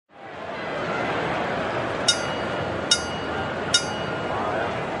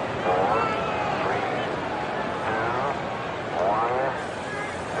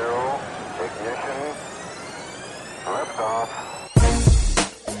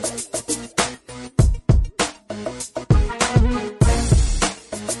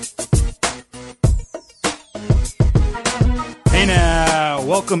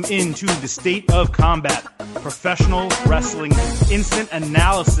welcome into the State of Combat Professional Wrestling Instant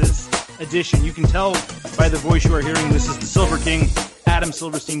Analysis Edition. You can tell by the voice you are hearing, this is the Silver King. Adam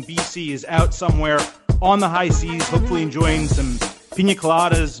Silverstein, BC, is out somewhere on the high seas, hopefully enjoying some pina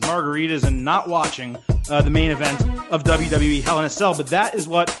coladas, margaritas, and not watching the main event of WWE Hell in a Cell. But that is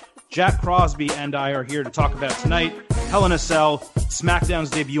what Jack Crosby and I are here to talk about tonight. Hell in a Cell, SmackDown's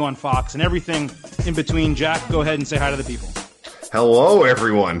debut on Fox, and everything in between. Jack, go ahead and say hi to the people. Hello,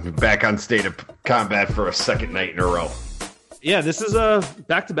 everyone. Back on State of Combat for a second night in a row. Yeah, this is a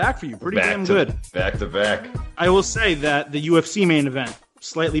back-to-back for you. Pretty damn good. Back-to-back. I will say that the UFC main event,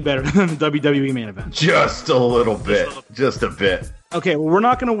 slightly better than the WWE main event. Just a little bit. Just a bit. Okay, well, we're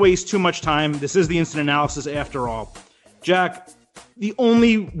not going to waste too much time. This is the instant analysis after all. Jack, the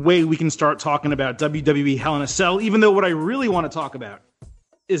only way we can start talking about WWE Hell in a Cell, even though what I really want to talk about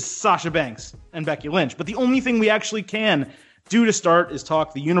is Sasha Banks and Becky Lynch, but the only thing we actually can do to start is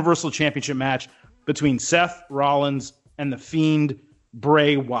talk the Universal Championship match between Seth Rollins and the Fiend,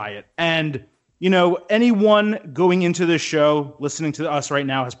 Bray Wyatt. And, you know, anyone going into this show, listening to us right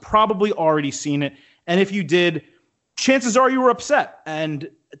now, has probably already seen it. And if you did, chances are you were upset. And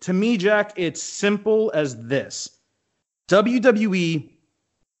to me, Jack, it's simple as this. WWE,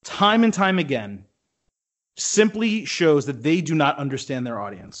 time and time again, simply shows that they do not understand their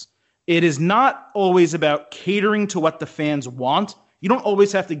audience. It is not always about catering to what the fans want. You don't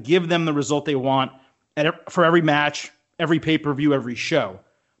always have to give them the result they want for every match, every pay-per-view, every show.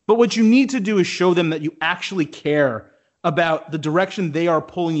 But what you need to do is show them that you actually care about the direction they are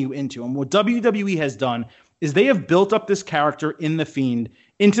pulling you into. And what WWE has done is they have built up this character in The Fiend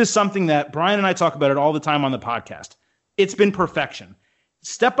into something that Brian and I talk about it all the time on the podcast. It's been perfection.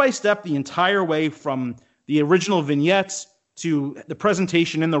 Step by step, the entire way from the original vignettes to the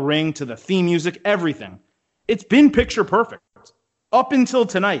presentation in the ring to the theme music, everything. It's been picture perfect. Up until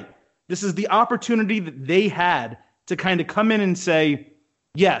tonight, this is the opportunity that they had to kind of come in and say,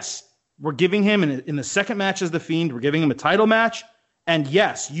 yes, we're giving him in the second match as The Fiend, we're giving him a title match. And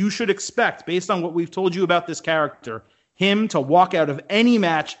yes, you should expect, based on what we've told you about this character, him to walk out of any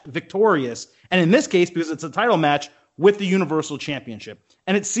match victorious. And in this case, because it's a title match, with the Universal Championship.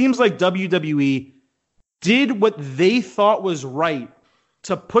 And it seems like WWE did what they thought was right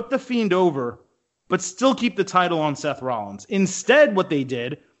to put the Fiend over, but still keep the title on Seth Rollins. Instead, what they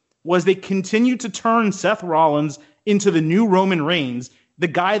did was they continued to turn Seth Rollins into the new Roman Reigns, the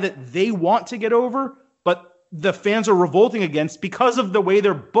guy that they want to get over, but the fans are revolting against because of the way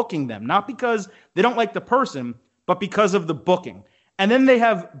they're booking them. Not because they don't like the person, but because of the booking. And then they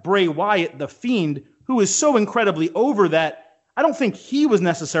have Bray Wyatt, the Fiend, who is so incredibly over that I don't think he was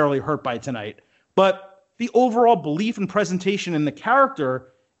necessarily hurt by tonight. But the overall belief and presentation in the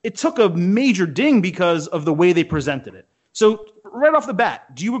character, it took a major ding because of the way they presented it. So right off the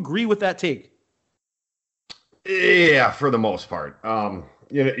bat, do you agree with that take? Yeah, for the most part. I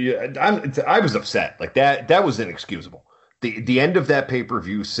was upset. Like that was inexcusable. The end of that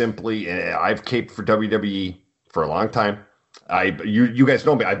pay-per-view simply, I've caped for WWE for a long time. You guys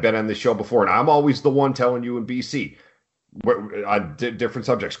know me. I've been on this show before, and I'm always the one telling you in BC on different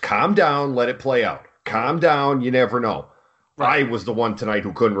subjects. Calm down, let it play out. Calm down, you never know. Right. I was the one tonight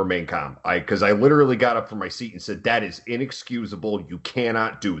who couldn't remain calm. Because I literally got up from my seat and said, that is inexcusable. You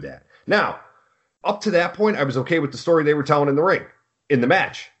cannot do that. Now, up to that point, I was okay with the story they were telling in the ring. In the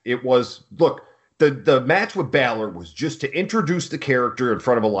match, it was, look, the match with Balor was just to introduce the character in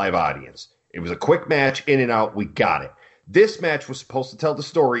front of a live audience. It was a quick match, in and out, we got it. This match was supposed to tell the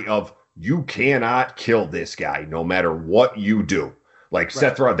story of you cannot kill this guy no matter what you do. Like right.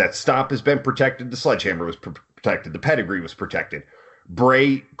 Seth Rollins, that stomp has been protected. The sledgehammer was protected. The pedigree was protected.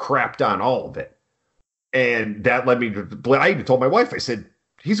 Bray crapped on all of it. And that led me to, I even told my wife, I said,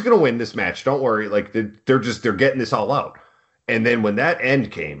 he's going to win this match. Don't worry. Like they're getting this all out. And then when that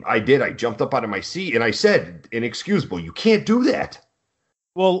end came, I jumped up out of my seat and I said, inexcusable. You can't do that.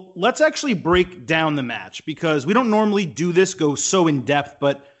 Well, let's actually break down the match because we don't normally do this, go so in depth,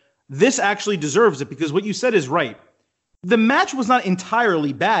 but this actually deserves it because what you said is right. The match was not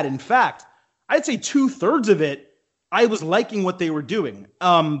entirely bad. In fact, I'd say 2/3 of it, I was liking what they were doing.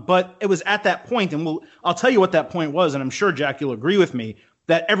 But it was at that point, and I'll tell you what that point was, and I'm sure, Jack, you'll agree with me,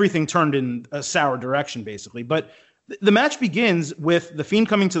 that everything turned in a sour direction, basically. But the match begins with the Fiend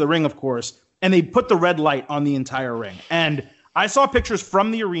coming to the ring, of course, and they put the red light on the entire ring. And I saw pictures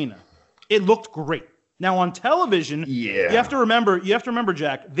from the arena. It looked great. Now on television, you have to remember,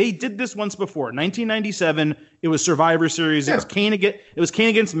 Jack, they did this once before. 1997, it was Survivor Series. Yeah. It was Cain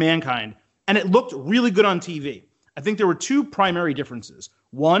against Mankind, and it looked really good on TV. I think there were two primary differences.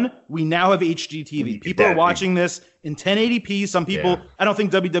 One, we now have HDTV. People are watching this in 1080p. Some people, I don't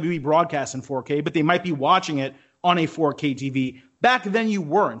think WWE broadcasts in 4K, but they might be watching it on a 4K TV. Back then you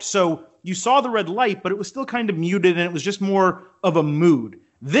weren't. So you saw the red light, but it was still kind of muted and it was just more of a mood.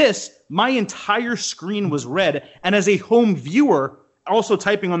 This, my entire screen was red. And as a home viewer, also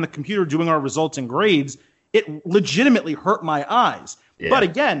typing on the computer, doing our results and grades, it legitimately hurt my eyes. Yeah. But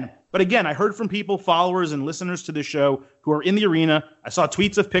again, I heard from people, followers and listeners to the show who are in the arena. I saw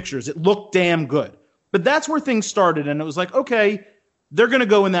tweets of pictures. It looked damn good. But that's where things started. And it was like, okay, they're going to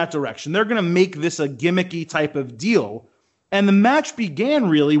go in that direction. They're going to make this a gimmicky type of deal. And the match began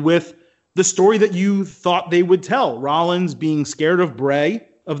really with the story that you thought they would tell. Rollins being scared of Bray,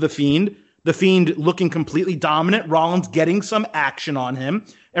 of the Fiend looking completely dominant, Rollins getting some action on him.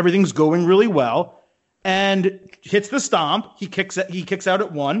 Everything's going really well. And hits the stomp. He kicks out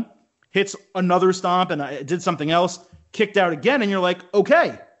at one. Hits another stomp and did something else, kicked out again, and you're like,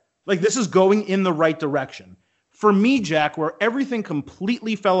 okay, like this is going in the right direction. For me, Jack, where everything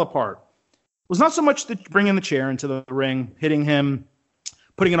completely fell apart was not so much bringing the chair into the ring, hitting him,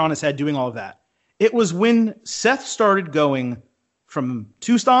 putting it on his head, doing all of that. It was when Seth started going from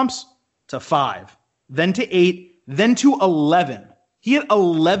 2 stomps to 5, then to 8, then to 11. He had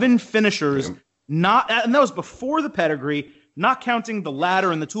 11 finishers, and that was before the pedigree, not counting the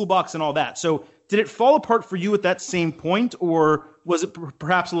ladder and the toolbox and all that. So did it fall apart for you at that same point, or was it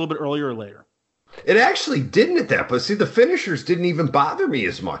perhaps a little bit earlier or later? It actually didn't at that, but see, the finishers didn't even bother me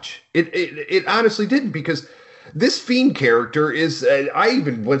as much. It honestly didn't, because this Fiend character is, I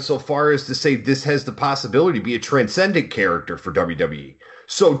even went so far as to say this has the possibility to be a transcendent character for WWE.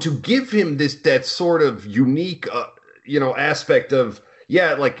 So to give him that sort of unique, aspect of,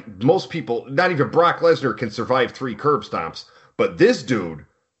 yeah, like most people, not even Brock Lesnar can survive 3 curb stomps, but this dude,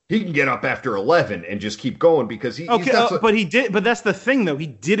 he can get up after 11 and just keep going because he. Okay, but he did. But that's the thing, though. He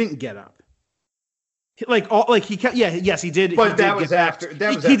didn't get up. He kept. Yeah, yes, he did. But that was after.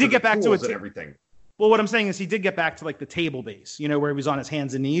 He did get back to it and everything. Well, what I'm saying is he did get back to like the table base, where he was on his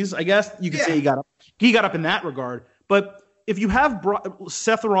hands and knees. I guess you could say he got up. He got up in that regard. But if you have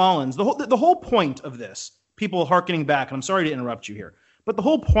Seth Rollins, the whole point of this, people hearkening back, and I'm sorry to interrupt you here. But the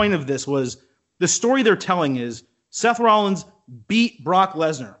whole point of this was the story they're telling is Seth Rollins beat Brock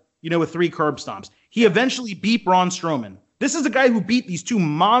Lesnar, with 3 curb stomps. He eventually beat Braun Strowman. This is the guy who beat these 2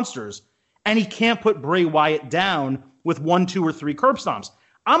 monsters, and he can't put Bray Wyatt down with 1, 2, or 3 curb stomps.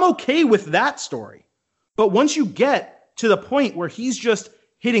 I'm okay with that story. But once you get to the point where he's just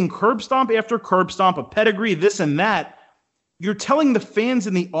hitting curb stomp after curb stomp, a pedigree, this and that, you're telling the fans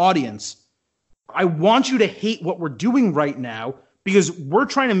in the audience, I want you to hate what we're doing right now, because we're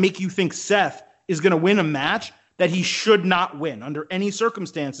trying to make you think Seth is going to win a match that he should not win under any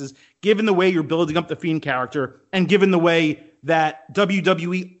circumstances, given the way you're building up the Fiend character and given the way that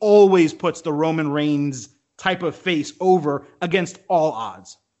WWE always puts the Roman Reigns type of face over against all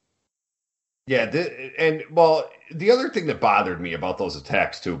odds. Yeah, the other thing that bothered me about those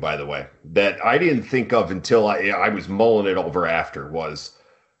attacks too, by the way, that I didn't think of until I was mulling it over after was,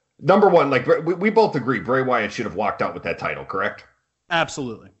 number one, like we both agree Bray Wyatt should have walked out with that title, correct?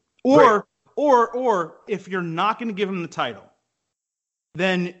 Absolutely. Or if you're not going to give him the title,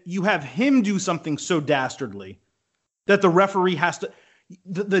 then you have him do something so dastardly that the referee has to,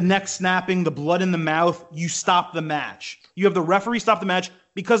 the neck snapping, the blood in the mouth, you stop the match. You have the referee stop the match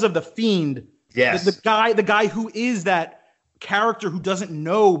because of the Fiend. Yes. The guy who is that character who doesn't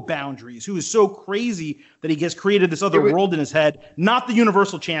know boundaries, who is so crazy that he gets created this other world in his head, not the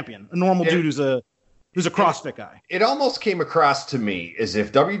Universal Champion, a normal dude who's a CrossFit guy. It almost came across to me as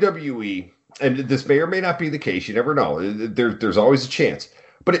if WWE, and this may or may not be the case, you never know. There's always a chance.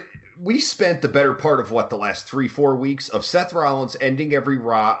 But we spent the better part of the last 3-4 weeks of Seth Rollins ending every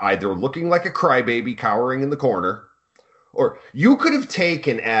Raw either looking like a crybaby cowering in the corner, or you could have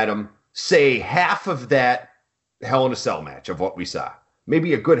taken, Adam, say half of that Hell in a Cell match of what we saw,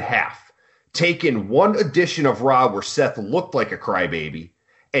 maybe a good half, taken one edition of Raw where Seth looked like a crybaby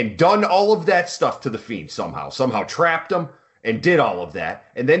and done all of that stuff to the Fiend somehow trapped him and did all of that,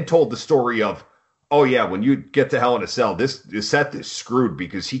 and then told the story of, oh yeah, when you get to Hell in a Cell, this Seth is screwed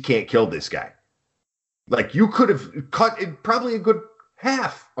because he can't kill this guy. Like, you could have cut probably a good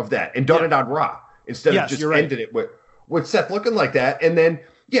half of that and done it on Raw instead of just ending it with Seth looking like that. And then,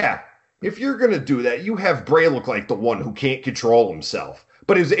 if you're going to do that, you have Bray look like the one who can't control himself.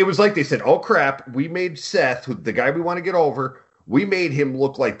 But it was like they said, oh crap, we made Seth, the guy we want to get over, we made him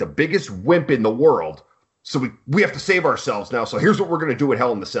look like the biggest wimp in the world. So we have to save ourselves now. So here's what we're going to do at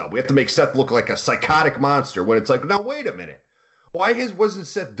Hell in the Cell. We have to make Seth look like a psychotic monster, when it's like, now wait a minute. Why wasn't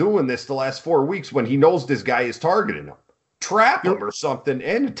Seth doing this the last 4 weeks when he knows this guy is targeting him? trap him or something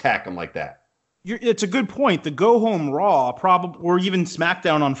and attack him like that. It's a good point. The go home Raw, probably, or even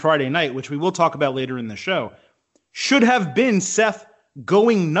SmackDown on Friday night, which we will talk about later in the show, should have been Seth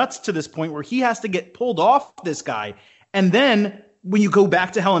going nuts to this point where he has to get pulled off this guy. And then when you go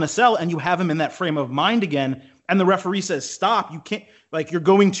back to Hell in a Cell and you have him in that frame of mind again, and the referee says, stop, you can't, like, you're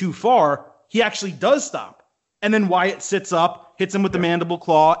going too far, he actually does stop. And then Wyatt sits up, hits him with the mandible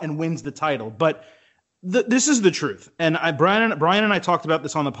claw, and wins the title. But this is the truth. And Brian and I talked about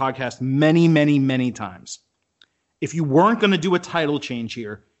this on the podcast many, many, many times. If you weren't going to do a title change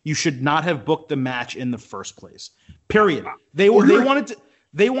here, you should not have booked the match in the first place. Period. They wanted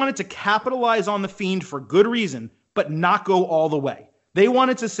to capitalize on the Fiend for good reason, but not go all the way. They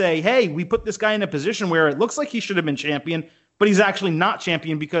wanted to say, hey, we put this guy in a position where it looks like he should have been champion, but he's actually not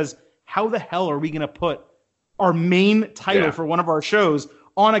champion, because how the hell are we going to put our main title for one of our shows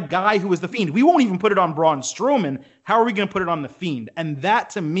on a guy who is the Fiend? We won't even put it on Braun Strowman. How are we going to put it on the Fiend? And that,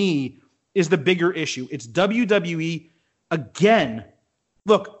 to me, is the bigger issue. It's WWE, again.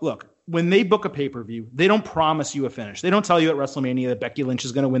 Look, when they book a pay-per-view, they don't promise you a finish. They don't tell you at WrestleMania that Becky Lynch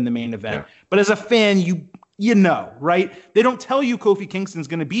is going to win the main event. Yeah. But as a fan, you know, right? They don't tell you Kofi Kingston's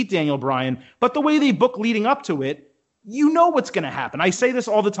going to beat Daniel Bryan, but the way they book leading up to it, you know what's going to happen. I say this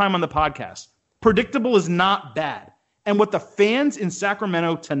all the time on the podcast. Predictable is not bad. And what the fans in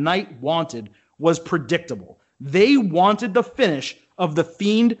Sacramento tonight wanted was predictable. They wanted the finish of the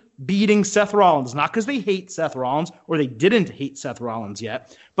Fiend beating Seth Rollins, not because they hate Seth Rollins or they didn't hate Seth Rollins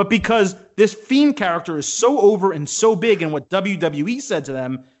yet, but because this Fiend character is so over and so big, and what WWE said to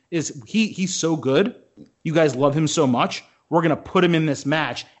them is he's so good. You guys love him so much. We're going to put him in this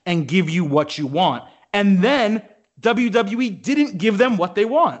match and give you what you want. And then WWE didn't give them what they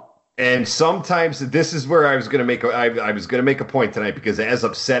want. And sometimes this is where I was going to make a point tonight, because as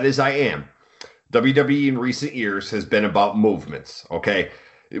upset as I am, WWE in recent years has been about movements. Okay,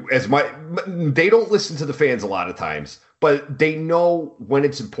 they don't listen to the fans a lot of times, but they know when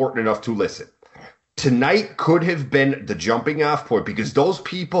it's important enough to listen. Tonight could have been the jumping off point, because those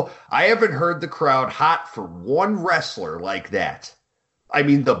people, I haven't heard the crowd hot for one wrestler like that. I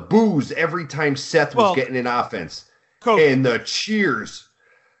mean, the boos every time Seth was getting an offense, and the cheers.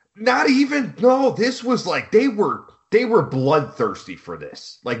 Not even, no, this was like, they were bloodthirsty for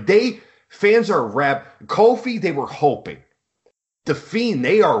this. Like, fans are Kofi, they were hoping. The Fiend,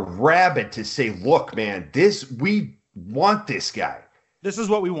 they are rabid to say, look, man, we want this guy. This is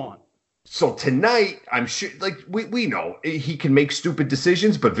what we want. So tonight, I'm sure, like, we know he can make stupid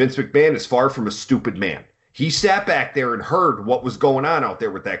decisions, but Vince McMahon is far from a stupid man. He sat back there and heard what was going on out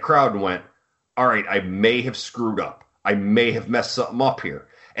there with that crowd and went, all right, I may have screwed up. I may have messed something up here.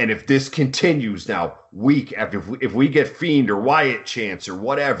 And if this continues now, week after, if we get Fiend or Wyatt chants or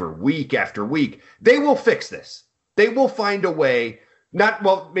whatever, week after week, they will fix this. They will find a way,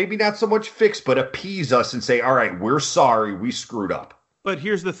 maybe not so much fix, but appease us and say, all right, we're sorry, we screwed up. But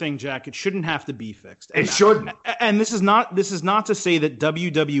here's the thing, Jack, it shouldn't have to be fixed. It shouldn't. And this is not to say that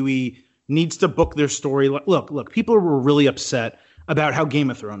WWE needs to book their story. Look, people were really upset about how Game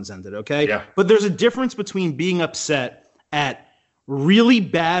of Thrones ended, okay? Yeah. But there's a difference between being upset at really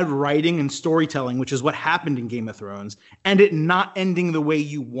bad writing and storytelling, which is what happened in Game of Thrones, and it not ending the way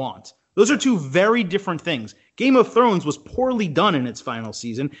you want. Those are two very different things. Game of Thrones was poorly done in its final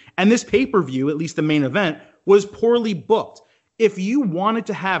season, and this pay-per-view, at least the main event, was poorly booked. If you wanted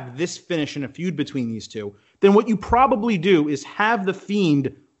to have this finish in a feud between these two, then what you probably do is have the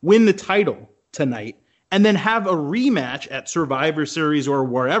Fiend win the title tonight, and then have a rematch at Survivor Series or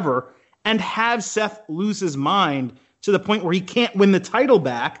wherever, and have Seth lose his mind to the point where he can't win the title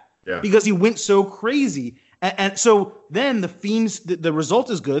back because he went so crazy. And so then the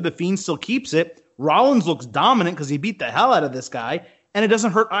result is good. The Fiend still keeps it. Rollins looks dominant because he beat the hell out of this guy, and it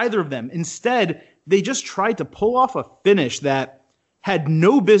doesn't hurt either of them. Instead, they just tried to pull off a finish that had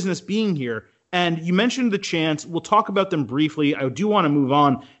no business being here. And you mentioned the chants. We'll talk about them briefly. I do want to move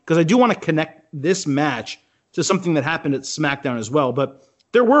on because I do want to connect this match to something that happened at SmackDown as well. But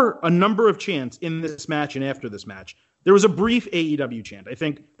there were a number of chants in this match and after this match. There was a brief AEW chant. I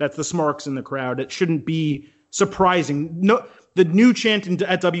think that's the Smarks in the crowd. It shouldn't be surprising. No, the new chant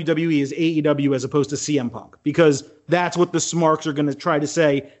at WWE is AEW as opposed to CM Punk, because that's what the Smarks are going to try to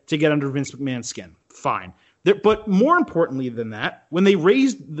say to get under Vince McMahon's skin. Fine. But more importantly than that, when they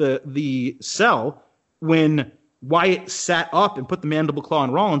raised the cell, when Wyatt sat up and put the mandible claw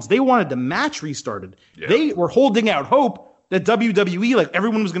on Rollins, they wanted the match restarted. Yeah. They were holding out hope that WWE, like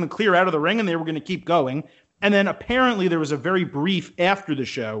everyone was going to clear out of the ring and they were going to keep going. And then apparently there was a very brief after the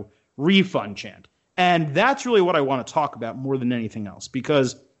show refund chant. And that's really what I want to talk about more than anything else,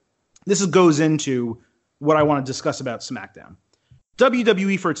 because this goes into what I want to discuss about SmackDown.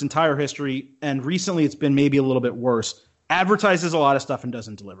 WWE for its entire history, and recently it's been maybe a little bit worse, advertises a lot of stuff and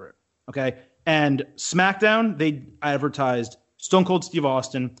doesn't deliver it. Okay? And SmackDown, they advertised Stone Cold Steve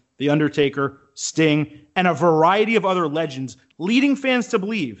Austin, The Undertaker, Sting, and a variety of other legends, leading fans to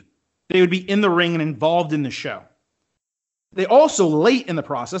believe they would be in the ring and involved in the show. They also, late in the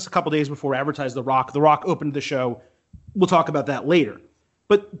process, a couple days before, advertised The Rock. The Rock opened the show. We'll talk about that later.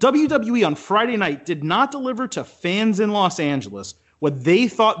 But WWE on Friday night did not deliver to fans in Los Angeles what they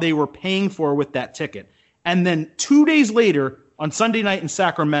thought they were paying for with that ticket. And then 2 days later, on Sunday night in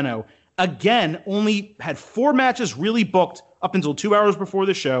Sacramento, again, only had 4 matches really booked up until 2 hours before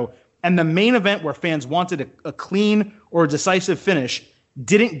the show. And the main event where fans wanted a clean or a decisive finish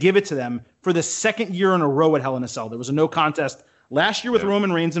didn't give it to them for the second year in a row at Hell in a Cell. There was a no contest last year with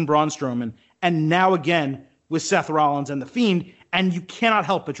Roman Reigns and Braun Strowman, and now again with Seth Rollins and The Fiend, and you cannot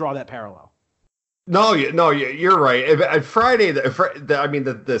help but draw that parallel. No, you're right. Friday, the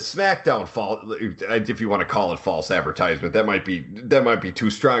SmackDown false, if you want to call it false advertisement, that might be too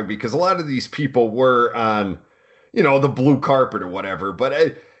strong, because a lot of these people were on, the blue carpet or whatever,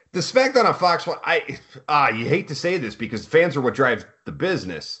 but the SmackDown on Fox One, you hate to say this because fans are what drives the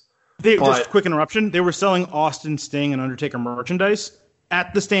business. Just quick interruption. They were selling Austin, Sting, and Undertaker merchandise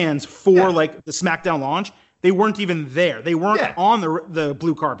at the stands for the SmackDown launch. They weren't even there. They weren't on the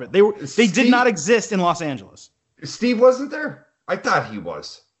blue carpet. They did not exist in Los Angeles. Steve wasn't there? I thought he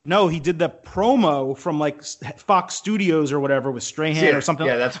was. No, he did the promo from Fox Studios or whatever with Strahan or something.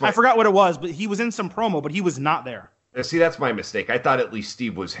 Yeah, I forgot what it was, but he was in some promo, but he was not there. See, that's my mistake. I thought at least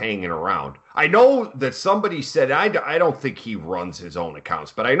Steve was hanging around. I know that somebody said, I don't think he runs his own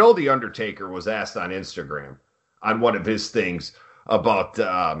accounts, but I know The Undertaker was asked on Instagram on one of his things about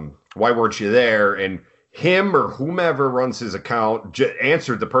why weren't you there? And him or whomever runs his account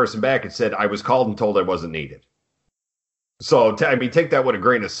answered the person back and said, I was called and told I wasn't needed. So, take that with a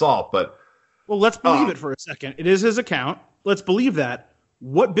grain of salt. But well, let's believe it for a second. It is his account. Let's believe that.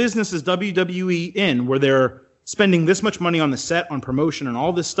 What business is WWE in where they're spending this much money on the set, on promotion, and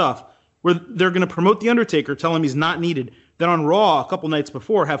all this stuff, where they're going to promote The Undertaker, tell him he's not needed, then on Raw a couple nights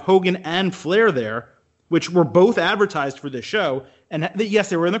before have Hogan and Flair there, which were both advertised for this show, and yes,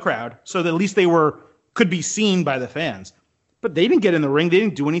 they were in the crowd, so that at least they could be seen by the fans. But they didn't get in the ring, they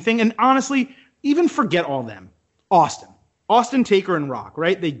didn't do anything, and honestly, even forget all them. Austin, Taker, and Rock,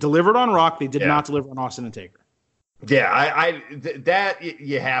 right? They delivered on Rock, they did not deliver on Austin and Taker. Yeah, that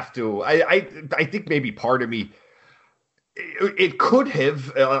you have to. I think maybe part of me, it could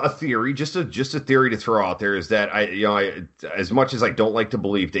have a theory, just a theory to throw out there is that I as much as I don't like to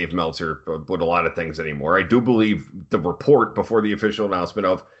believe Dave Meltzer with a lot of things anymore, I do believe the report before the official announcement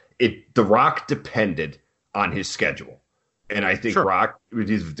of it. The Rock depended on his schedule. And I think Rock,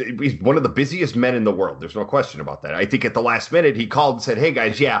 he's one of the busiest men in the world. There's no question about that. I think at the last minute, he called and said, hey,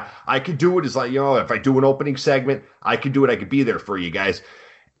 guys, I could do it. It's like, if I do an opening segment, I could do it. I could be there for you guys.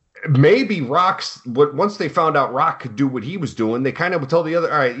 Maybe once they found out Rock could do what he was doing, they kind of told the other,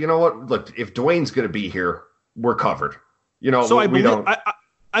 all right, you know what? Look, if Dwayne's going to be here, we're covered. So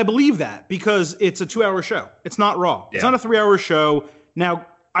I believe that because it's a 2-hour show. It's not Raw. It's not a 3-hour show. Now,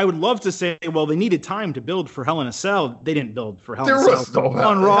 I would love to say, well, they needed time to build for Hell in a Cell. They didn't build for Hell in a Cell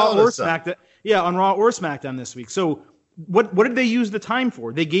on Raw or SmackDown. Yeah, on Raw or SmackDown this week. So what did they use the time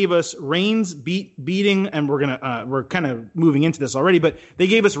for? They gave us Reigns beating, and we're kind of moving into this already, but they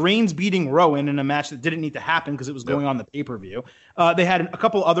gave us Reigns beating Rowan in a match that didn't need to happen because it was going on the pay-per-view. They had a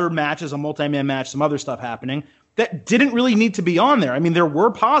couple other matches, a multi-man match, some other stuff happening that didn't really need to be on there. I mean, there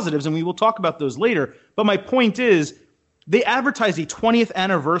were positives, and we will talk about those later. But my point is, they advertised a 20th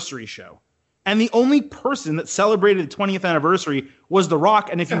anniversary show. And the only person that celebrated the 20th anniversary was The Rock.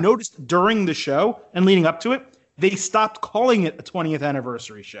 And if you noticed during the show and leading up to it, they stopped calling it a 20th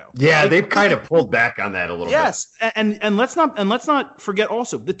anniversary show. Yeah, they've kind of pulled back on that a little bit. Yes, and let's not forget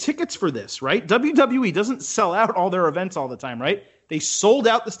also the tickets for this, right? WWE doesn't sell out all their events all the time, right? They sold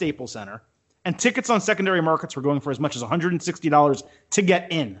out the Staples Center, and tickets on secondary markets were going for as much as $160 to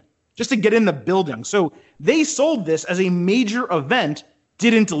get in. Just to get in the building. So they sold this as a major event,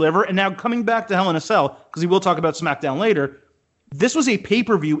 didn't deliver, and now coming back to Hell in a Cell, because we will talk about SmackDown later, this was a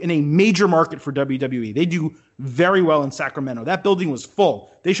pay-per-view in a major market for WWE. They do very well in Sacramento. That building was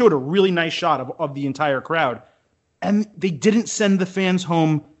full. They showed a really nice shot of the entire crowd, and they didn't send the fans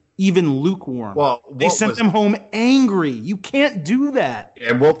home even lukewarm. Well, they sent them home angry. You can't do that.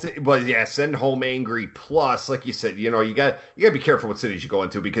 And send home angry. Plus, like you said, you got to be careful what cities you go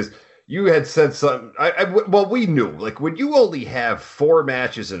into because you had said something. We knew when you only have 4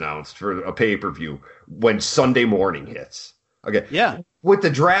 matches announced for a pay-per-view when Sunday morning hits. Okay. Yeah. With the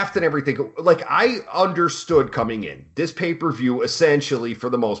draft and everything, like I understood coming in, this pay-per-view essentially, for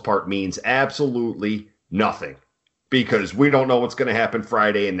the most part, means absolutely nothing because we don't know what's going to happen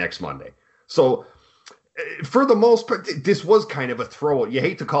Friday and next Monday. So for the most part, this was kind of a throw. You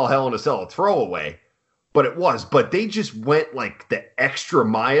hate to call Hell in a Cell a throwaway, but it was. But they just went like the extra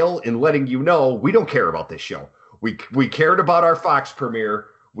mile in letting you know we don't care about this show. We cared about our Fox premiere.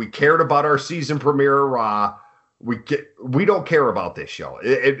 We cared about our season premiere of Raw. We don't care about this show.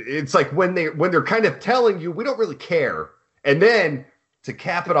 It's like when they're kind of telling you we don't really care, and then to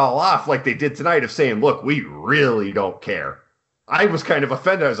cap it all off like they did tonight of saying, look, we really don't care. I was kind of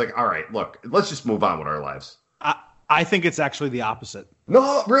offended. I was like, all right, look, let's just move on with our lives. I think it's actually the opposite.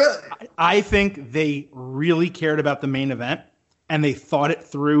 No, really? I think they really cared about the main event, and they thought it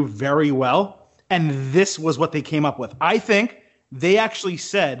through very well, and this was what they came up with. I think they actually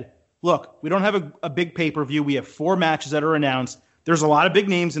said, look, we don't have a big pay-per-view. We have 4 matches that are announced. There's a lot of big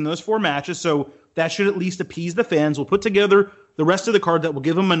names in those 4 matches, so that should at least appease the fans. We'll put together the rest of the card that will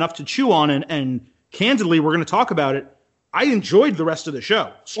give them enough to chew on, and candidly, we're going to talk about it. I enjoyed the rest of the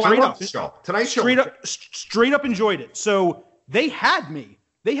show. Straight up. Straight up enjoyed it. So they had me.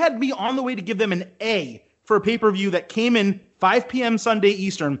 They had me on the way to give them an A for a pay-per-view that came in 5 p.m. Sunday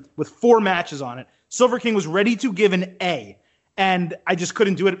Eastern with 4 matches on it. Silver King was ready to give an A, and I just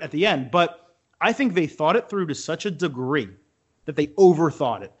couldn't do it at the end. But I think they thought it through to such a degree that they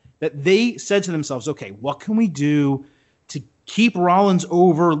overthought it, that they said to themselves, okay, what can we do to keep Rollins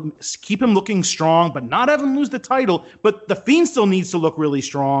over, keep him looking strong, but not have him lose the title, but the Fiend still needs to look really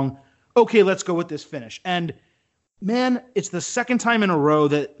strong. Okay, let's go with this finish. And man, it's the second time in a row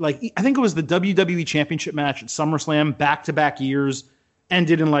that, like, I think it was the WWE Championship match at SummerSlam, back-to-back years,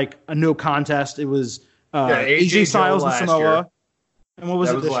 ended in, like, a no contest. It was AJ Styles and Samoa. Year. And what was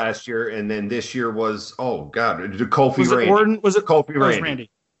that it? That was last year, and then this year was, oh, God, Kofi was Randy. It Orton? Was it Kofi Randy?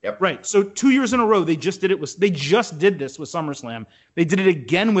 Yep. Right. So 2 years in a row, they just did this with SummerSlam. They did it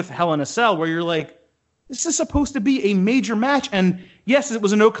again with Hell in a Cell, where you're like, this is supposed to be a major match. And yes, it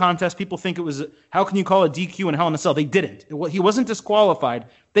was a no contest. People think it was, how can you call it DQ in Hell in a Cell? They didn't. He wasn't disqualified.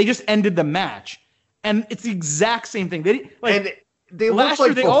 They just ended the match. And it's the exact same thing. They last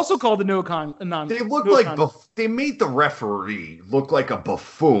year, they also called the no contest. They looked like they made the referee look like a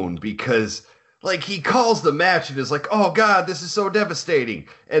buffoon because, like, he calls the match and is like, oh, God, this is so devastating.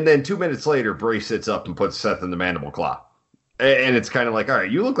 And then 2 minutes later, Bray sits up and puts Seth in the mandible claw. And it's kind of like, all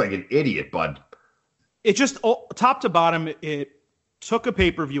right, you look like an idiot, bud. It just, top to bottom, it took a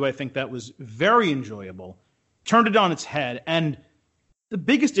pay-per-view, I think, that was very enjoyable, turned it on its head. And the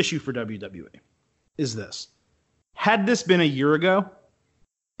biggest issue for WWE is this. Had this been a year ago,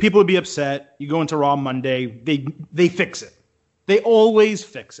 people would be upset. You go into Raw Monday, they fix it. They always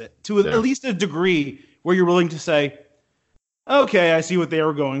fix it to at least a degree where you're willing to say, okay, I see what they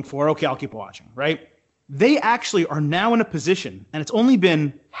were going for. Okay, I'll keep watching, right? They actually are now in a position, and it's only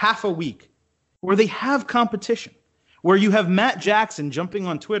been half a week, where they have competition, where you have Matt Jackson jumping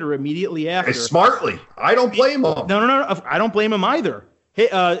on Twitter immediately after. Smartly. I don't blame him. No. I don't blame him either. Hey,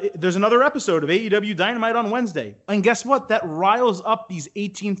 there's another episode of AEW Dynamite on Wednesday. And guess what? That riles up these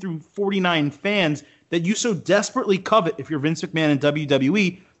 18 through 49 fans that you so desperately covet if you're Vince McMahon and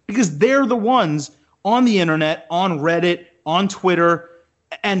WWE, because they're the ones on the internet, on Reddit, on Twitter,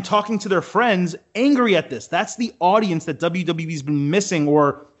 and talking to their friends angry at this. That's the audience that WWE's been missing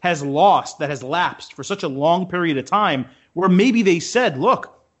or has lost, that has lapsed for such a long period of time, where maybe they said,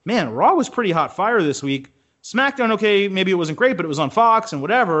 look, man, Raw was pretty hot fire this week. SmackDown, okay, maybe it wasn't great, but it was on Fox and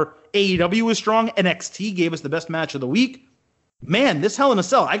whatever. AEW was strong. NXT gave us the best match of the week. Man, this Hell in a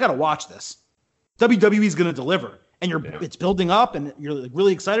Cell, I got to watch this. WWE's going to deliver. And it's building up, and you're like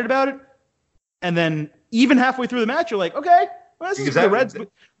really excited about it. And then even halfway through the match, you're like, okay, well,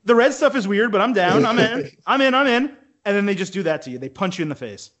 the red stuff is weird, but I'm down. I'm in. I'm in. And then they just do that to you. They punch you in the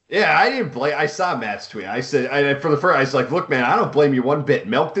face. Yeah, I didn't blame. I saw Matt's tweet. I said, I was like, look, man, I don't blame you one bit.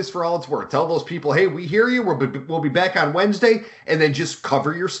 Milk this for all it's worth. Tell those people, hey, we hear you. We'll be back on Wednesday, and then just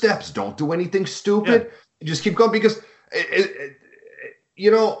cover your steps. Don't do anything stupid. Yeah. Just keep going because,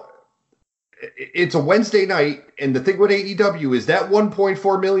 it's a Wednesday night, and the thing with AEW is that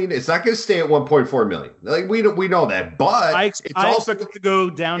 1.4 million. It's not going to stay at 1.4 million. Like we know that, but I expect it to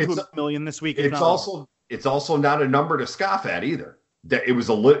go down to $1 million this week. It's also not a number to scoff at either. That it was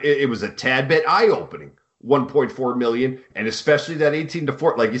a tad bit eye-opening, 1.4 million, and especially that 18 to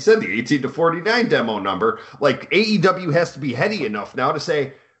 40, like you said, the 18 to 49 demo number. Like AEW has to be heady enough now to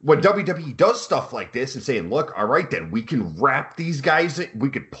say when WWE does stuff like this and saying, look, all right, then we can wrap these guys in, we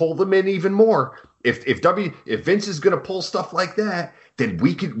could pull them in even more. If Vince is going to pull stuff like that, then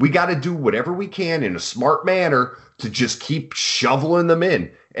we got to do whatever we can in a smart manner to just keep shoveling them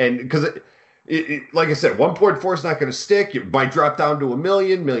in. And because like I said, 1.4 is not going to stick. It might drop down to $1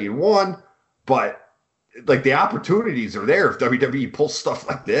 million, but like the opportunities are there if WWE pulls stuff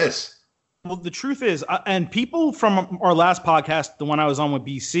like this. Well, the truth is, and people from our last podcast, the one I was on with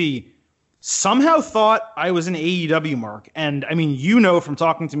BC, somehow thought I was an AEW mark. And I mean, from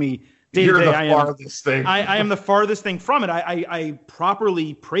talking to me day to day, I am the farthest thing from it. I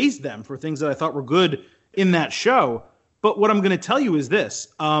properly praised them for things that I thought were good in that show. But what I'm going to tell you is this.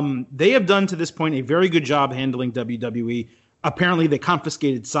 They have done to this point a very good job handling WWE. Apparently, they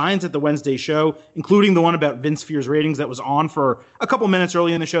confiscated signs at the Wednesday show, including the one about Vince Fear's ratings that was on for a couple minutes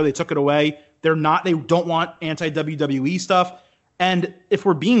early in the show. They took it away. They don't want anti-WWE stuff. And if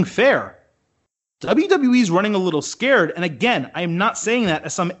we're being fair, WWE is running a little scared. And again, I am not saying that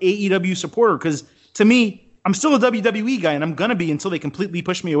as some AEW supporter, because to me, I'm still a WWE guy, and I'm going to be until they completely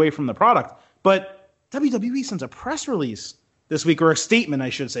push me away from the product. But WWE sends a press release this week, or a statement, I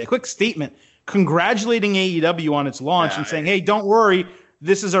should say, a quick statement, congratulating AEW on its launch and saying, hey, don't worry,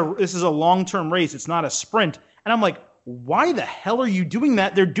 this is a long-term race. It's not a sprint. And I'm like, why the hell are you doing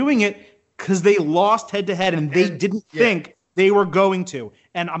that? They're doing it because they lost head-to-head, and they didn't think they were going to.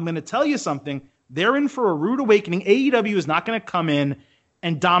 And I'm going to tell you something. They're in for a rude awakening. AEW is not going to come in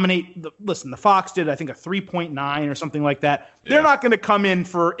and dominate. The Fox did, I think, a 3.9 or something like that. Yeah. They're not going to come in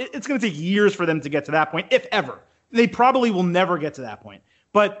it's going to take years for them to get to that point, if ever. They probably will never get to that point.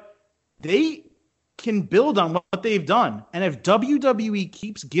 But they can build on what they've done. And if WWE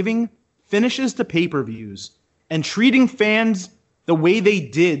keeps giving finishes to pay-per-views and treating fans the way they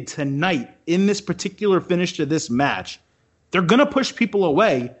did tonight in this particular finish to this match, they're going to push people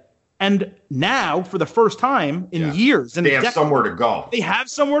away. And now, for the first time in years, they have somewhere to go. They have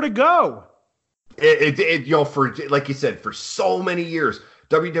somewhere to go. For like you said, for so many years,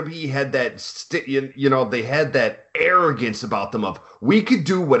 WWE had that, they had that arrogance about them of, we could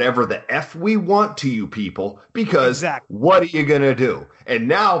do whatever the F we want to you people, because what are you going to do? And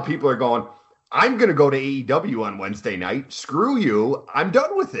now people are going, I'm going to go to AEW on Wednesday night. Screw you. I'm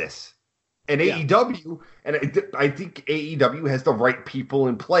done with this. And AEW, and I think AEW has the right people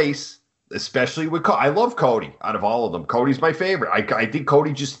in place, especially with I love Cody out of all of them. Cody's my favorite. I think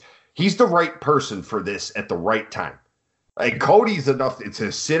Cody he's the right person for this at the right time. Like, Cody's enough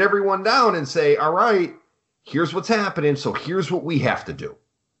to sit everyone down and say, all right, here's what's happening, so here's what we have to do.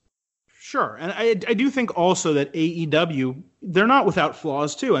 Sure. And I do think also that AEW, they're not without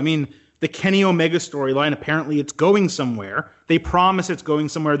flaws too. I mean, the Kenny Omega storyline, apparently it's going somewhere. They promise it's going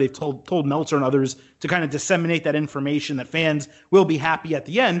somewhere. They've told Meltzer and others to kind of disseminate that information that fans will be happy at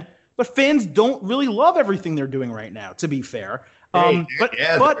the end. But fans don't really love everything they're doing right now, to be fair.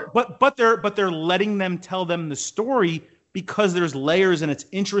 But they're letting them tell them the story because there's layers and it's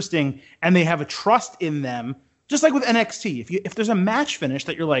interesting and they have a trust in them. Just like with NXT. If there's a match finish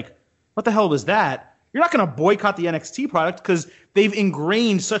that you're like, what the hell was that? You're not going to boycott the NXT product because they've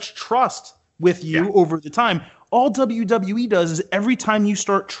ingrained such trust with you over the time. All WWE does is every time you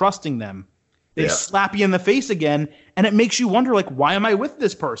start trusting them, they slap you in the face again, and it makes you wonder, like, why am I with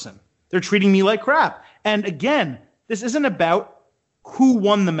this person? They're treating me like crap. And again, this isn't about who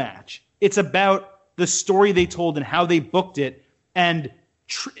won the match. It's about the story they told and how they booked it. And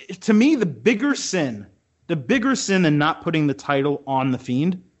to me, the bigger sin than not putting the title on The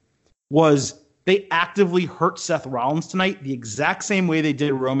Fiend was they actively hurt Seth Rollins tonight the exact same way they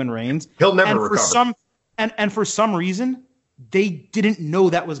did Roman Reigns. He'll never recover. And for some reason, they didn't know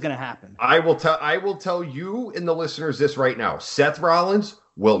that was going to happen. I will tell you and the listeners this right now. Seth Rollins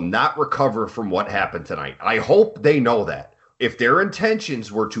will not recover from what happened tonight. I hope they know that. If their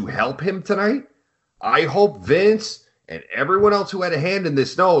intentions were to help him tonight, I hope Vince and everyone else who had a hand in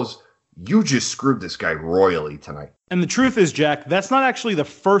this knows you just screwed this guy royally tonight. And the truth is, Jack, that's not actually the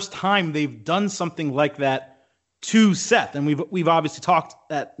first time they've done something like that to Seth. And we've obviously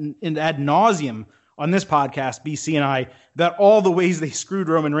talked ad nauseum on this podcast, BC and I, about all the ways they screwed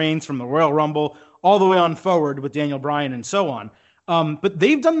Roman Reigns from the Royal Rumble all the way on forward with Daniel Bryan and so on. But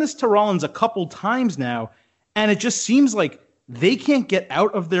they've done this to Rollins a couple times now, and it just seems like they can't get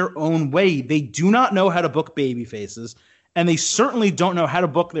out of their own way. They do not know how to book baby faces, and they certainly don't know how to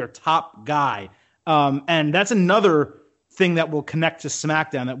book their top guy. And that's another thing that will connect to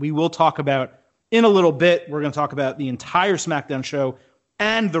SmackDown that we will talk about in a little bit. We're going to talk about the entire SmackDown show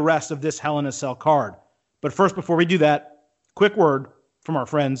and the rest of this Hell in a Cell card. But first, before we do that, quick word from our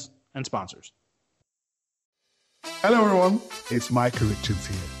friends and sponsors. Hello everyone, it's Micah Richards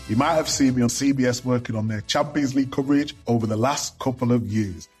here. You might have seen me on CBS working on their Champions League coverage over the last couple of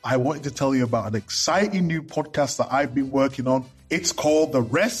years. I wanted to tell you about an exciting new podcast that I've been working on. It's called The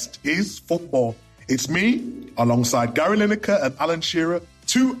Rest is Football. It's me, alongside Gary Lineker and Alan Shearer,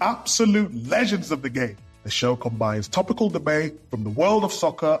 two absolute legends of the game. The show combines topical debate from the world of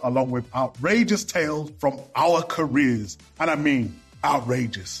soccer along with outrageous tales from our careers. And I mean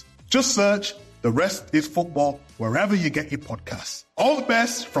outrageous. Just search The Rest is Football wherever you get your podcasts. All the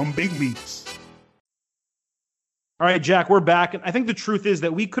best from Big Meats. All right, Jack, we're back. And I think the truth is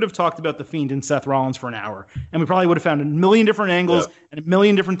that we could have talked about The Fiend and Seth Rollins for an hour, and we probably would have found a million different angles and a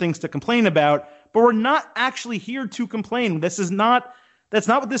million different things to complain about, but we're not actually here to complain. That's not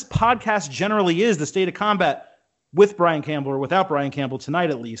what this podcast generally is, the State of Combat with Brian Campbell or without Brian Campbell tonight,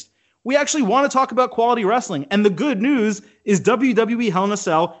 at least. We actually want to talk about quality wrestling, and the good news is WWE Hell in a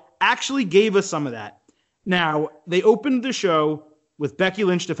Cell actually gave us some of that. Now, they opened the show with Becky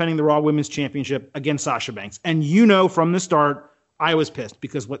Lynch defending the Raw Women's Championship against Sasha Banks. And you know from the start, I was pissed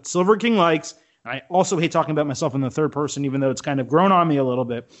because what Silver King likes, and I also hate talking about myself in the third person, even though it's kind of grown on me a little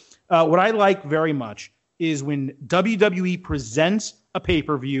bit. What I like very much is when WWE presents a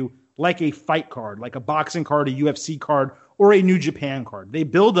pay-per-view like a fight card, like a boxing card, a UFC card, or a New Japan card. They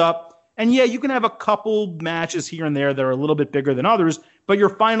build up, and yeah, you can have a couple matches here and there that are a little bit bigger than others, but your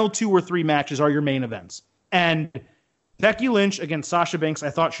final 2 or 3 matches are your main events. And Becky Lynch against Sasha Banks, I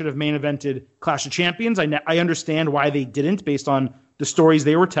thought should have main evented Clash of Champions. I understand why they didn't based on the stories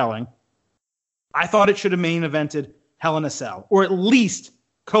they were telling. I thought it should have main evented Hell in a Cell, or at least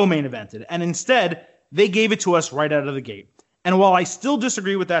co-main evented. And instead, they gave it to us right out of the gate. And while I still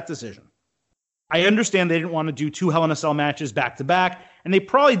disagree with that decision, I understand they didn't want to do 2 Hell in a Cell matches back to back, and they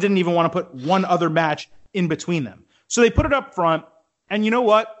probably didn't even want to put one other match in between them. So they put it up front, and you know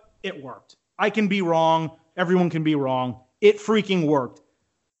what? It worked. I can be wrong. Everyone can be wrong. It freaking worked.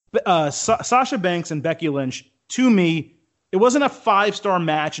 Sasha Banks and Becky Lynch, to me, it wasn't a 5-star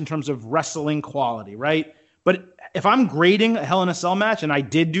match in terms of wrestling quality, right? But if I'm grading a Hell in a Cell match, and I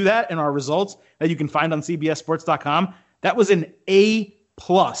did do that in our results that you can find on CBSSports.com, that was an A+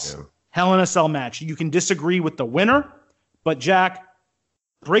 Hell in a Cell match. You can disagree with the winner, but Jack,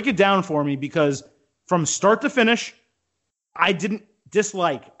 break it down for me, because from start to finish, I didn't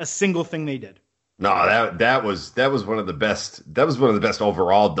dislike a single thing they did. No, that was one of the best. That was one of the best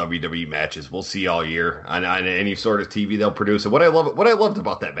overall WWE matches we'll see all year on any sort of TV they'll produce. And what I loved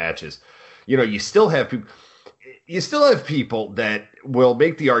about that match is, you still have people that will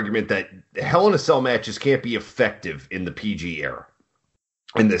make the argument that Hell in a Cell matches can't be effective in the PG era,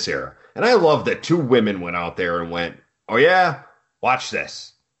 in this era. And I love that 2 women went out there and went, "Oh yeah, watch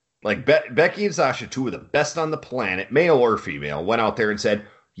this." Like Becky and Sasha, 2 of the best on the planet, male or female, went out there and said,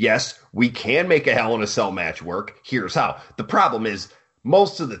 "Yes, we can make a Hell in a Cell match work. Here's how." The problem is,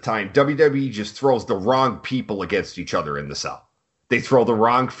 most of the time, WWE just throws the wrong people against each other in the cell. They throw the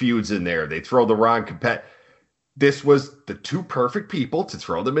wrong feuds in there. They throw the wrong This was the 2 perfect people to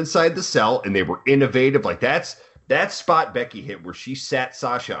throw them inside the cell, and they were innovative. Like that spot Becky hit where she sat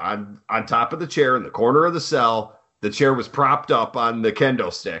Sasha on top of the chair in the corner of the cell. The chair was propped up on the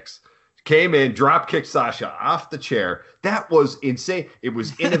kendo sticks. Came in, drop kicked Sasha off the chair. That was insane. It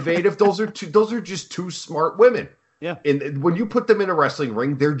was innovative. Those are just 2 smart women. Yeah. And when you put them in a wrestling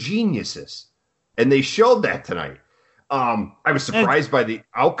ring, they're geniuses. And they showed that tonight. I was surprised by the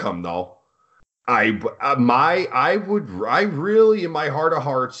outcome, though. I really, in my heart of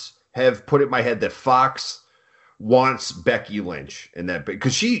hearts, have put it in my head that Fox wants Becky Lynch, and that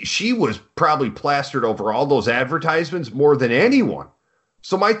because she was probably plastered over all those advertisements more than anyone.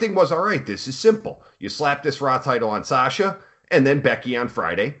 So my thing was, all right, this is simple. You slap this Raw title on Sasha, and then Becky on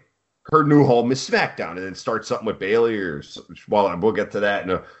Friday. Her new home is SmackDown, and then start something with Bayley we'll get to that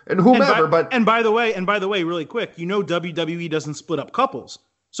and whomever. And by the way, really quick, WWE doesn't split up couples,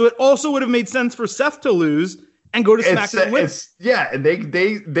 so it also would have made sense for Seth to lose and go to SmackDown with. Yeah, and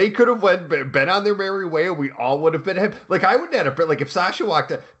they could have been on their merry way, and we all would have been happy. Like, I would have been, like, if Sasha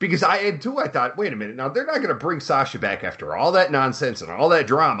walked out, because I thought, wait a minute, now they're not going to bring Sasha back after all that nonsense and all that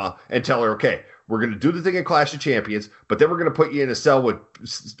drama and tell her, okay, we're going to do the thing in Clash of Champions, but then we're going to put you in a cell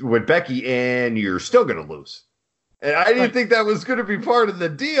with Becky, and you're still going to lose. And I didn't think that was going to be part of the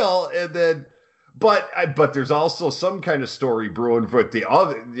deal, and then. But there's also some kind of story brewing with the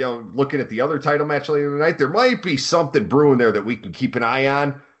other, looking at the other title match later tonight. There might be something brewing there that we can keep an eye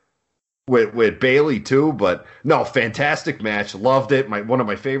on with Bayley too. But no, fantastic match. Loved it. One of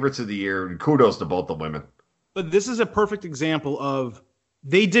my favorites of the year. And kudos to both the women. But this is a perfect example of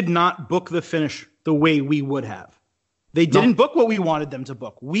they did not book the finish the way we would have. They didn't book what we wanted them to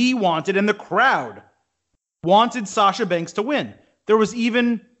book. We wanted, and the crowd wanted Sasha Banks to win. There was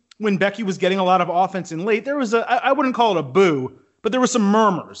even, when Becky was getting a lot of offense in late, there was I wouldn't call it a boo, but there were some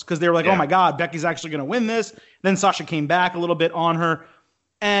murmurs because they were like, oh my God, Becky's actually going to win this. Then Sasha came back a little bit on her.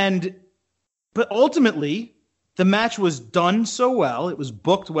 But ultimately, the match was done so well, it was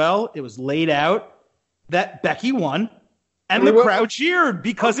booked well, it was laid out, that Becky won, and the crowd cheered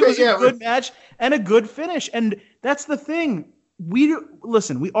because it was a good match and a good finish. And that's the thing. We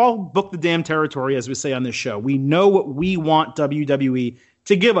all book the damn territory, as we say on this show. We know what we want WWE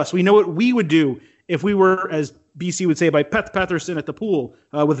to give us. We know what we would do if we were, as BC would say, by Peth Patterson at the pool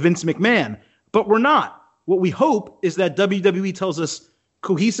with Vince McMahon. But we're not. What we hope is that WWE tells us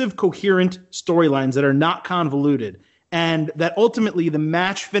cohesive, coherent storylines that are not convoluted, and that ultimately the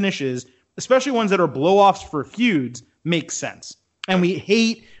match finishes, especially ones that are blow-offs for feuds, make sense. And we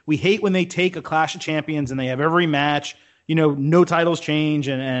hate when they take a Clash of Champions and they have every match, no titles change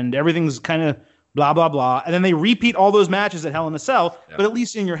and everything's kind of blah, blah, blah. And then they repeat all those matches at Hell in a Cell, but at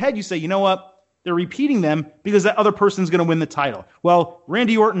least in your head you say, you know what? They're repeating them because that other person's going to win the title. Well,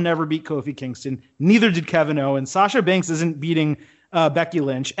 Randy Orton never beat Kofi Kingston. Neither did Kevin Owens. Sasha Banks isn't beating Becky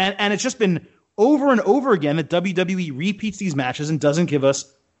Lynch. And it's just been over and over again that WWE repeats these matches and doesn't give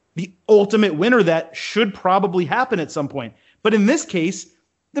us the ultimate winner that should probably happen at some point. But in this case,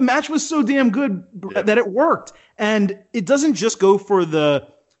 the match was so damn good that it worked. And it doesn't just go for the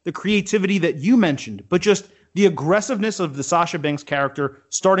creativity that you mentioned, but just the aggressiveness of the Sasha Banks character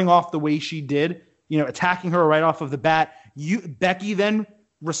starting off the way she did, attacking her right off of the bat. Becky then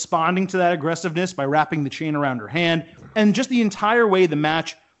responding to that aggressiveness by wrapping the chain around her hand, and just the entire way the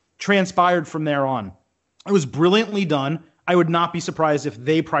match transpired from there on. It was brilliantly done. I would not be surprised if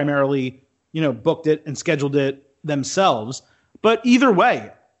they primarily, booked it and scheduled it themselves. But either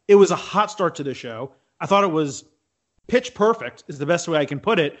way, it was a hot start to the show. I thought it was pitch perfect is the best way I can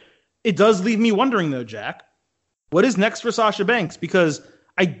put it. It does leave me wondering, though, Jack, what is next for Sasha Banks? Because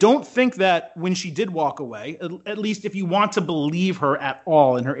I don't think that when she did walk away, at least if you want to believe her at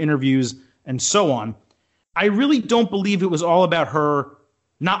all in her interviews and so on, I really don't believe it was all about her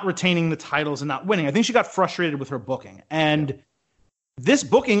not retaining the titles and not winning. I think she got frustrated with her booking. And this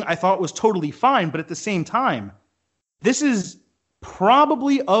booking I thought was totally fine, but at the same time, this is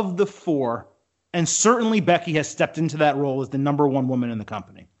probably of the four, and certainly Becky has stepped into that role as the number one woman in the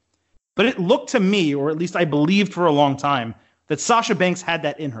company. But it looked to me, or at least I believed for a long time, that Sasha Banks had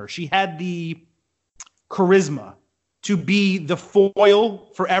that in her. She had the charisma to be the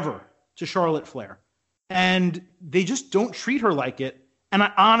foil forever to Charlotte Flair. And they just don't treat her like it. And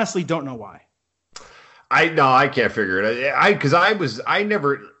I honestly don't know why. I can't figure it out. I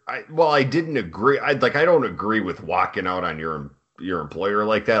didn't agree. I don't agree with walking out on your employer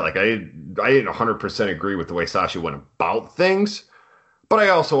like that. Like I didn't 100% agree with the way Sasha went about things. But I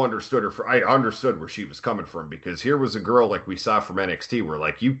also understood her. I understood where she was coming from, because here was a girl like we saw from NXT where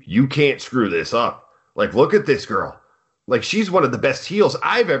like you can't screw this up. Like, look at this girl. Like, she's one of the best heels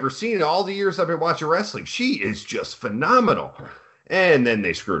I've ever seen in all the years I've been watching wrestling. She is just phenomenal. And then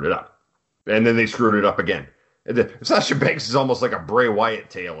they screwed it up. And then they screwed it up again. Sasha Banks is almost like a Bray Wyatt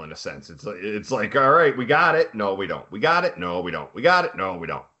tale in a sense. It's like, all right, we got it. No, we don't. We got it. No, we don't. We got it. No, we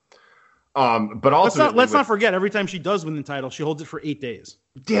don't. But also, let's not forget, every time she does win the title, she holds it for 8 days.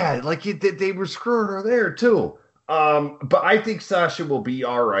 Yeah, like they were screwing her there too. But I think Sasha will be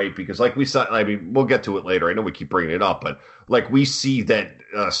all right, because like we saw, I mean, we'll get to it later. I know we keep bringing it up, but like we see that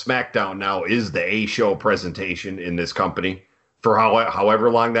SmackDown now is the A show presentation in this company for however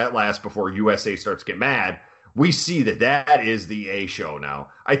long that lasts before USA starts to get mad. We see that is the A show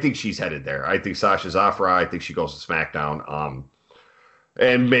now. I think she's headed there. I think Sasha's off Raw. I think she goes to SmackDown.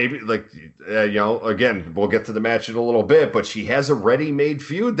 And maybe, again, we'll get to the match in a little bit, but she has a ready-made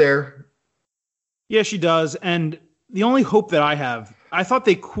feud there. Yeah, she does. And the only hope that I have, I thought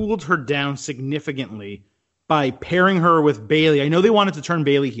they cooled her down significantly by pairing her with Bayley. I know they wanted to turn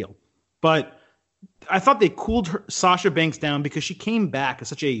Bayley heel, but I thought they cooled Sasha Banks down because she came back as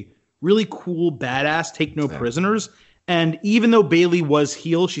such a really cool, badass, take no prisoners. And even though Bayley was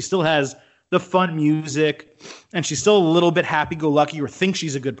heel, she still has the fun music, and she's still a little bit happy-go-lucky or thinks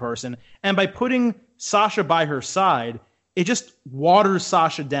she's a good person. And by putting Sasha by her side, it just waters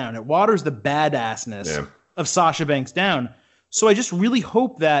Sasha down. It waters the badassness of Sasha Banks down. So I just really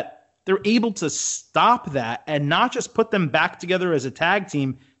hope that they're able to stop that and not just put them back together as a tag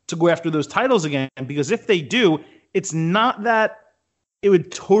team to go after those titles again. Because if they do, it's not that it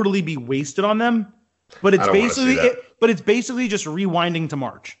would totally be wasted on them, but it's basically just rewinding to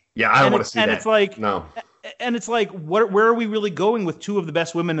March. Yeah, I don't want to see that. And it's like, no. And it's like, where are we really going with two of the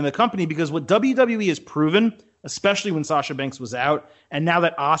best women in the company? Because what WWE has proven, especially when Sasha Banks was out, and now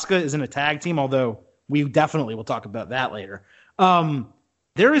that Asuka is in a tag team, although We definitely will talk about that later.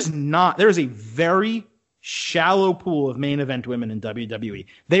 There is a very shallow pool of main event women in WWE.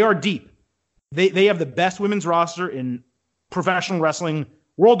 They are deep. They have the best women's roster in professional wrestling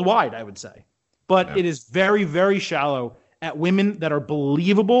worldwide, I would say. But it is very, very shallow at women that are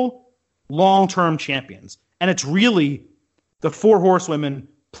believable long-term champions. And it's really the 4 horsewomen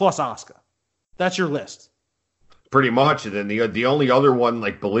plus Asuka. That's your list. Pretty much. And then the only other one,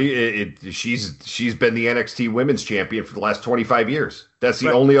 she's been the NXT women's champion for the last 25 years. That's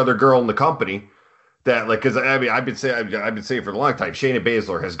the only other girl in the company that, because I've been saying for a long time, Shayna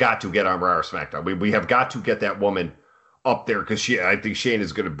Baszler has got to get on Raw or SmackDown. We have got to get that woman up there, because I think Shayna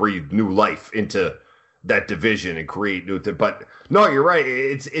is going to breathe new life into that division and create new. But no, you're right.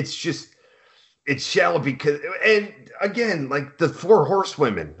 It's shallow because, and again, like the 4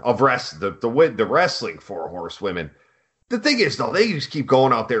 horsewomen of wrestling, the wrestling 4 horsewomen. The thing is, though, they just keep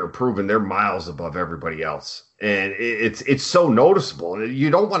going out there and proving they're miles above everybody else, and it's so noticeable.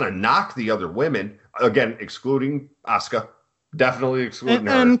 You don't want to knock the other women, again, excluding Asuka. Definitely excluding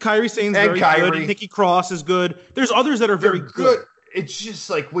her. And Kairi Sane's very good. And Nikki Cross is good. There's others that are very good. It's just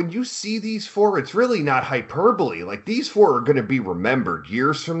like when you see these 4, it's really not hyperbole. Like, these 4 are going to be remembered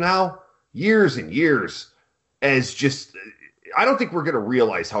years from now, years and years, as just, I don't think we're going to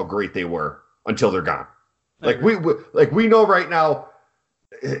realize how great they were until they're gone. Like we know right now,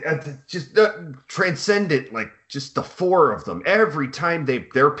 just transcendent, like just the 4 of them. Every time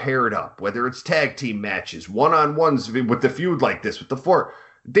they're paired up, whether it's tag team matches, one-on-ones with the feud like this with the 4,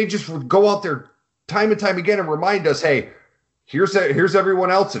 they just would go out there time and time again and remind us, hey, here's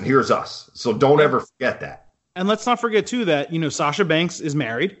everyone else and here's us. So don't ever forget that. And let's not forget too that, Sasha Banks is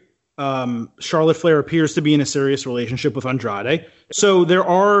married. Charlotte Flair appears to be in a serious relationship with Andrade. So there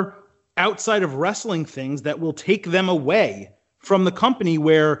are outside of wrestling things that will take them away from the company,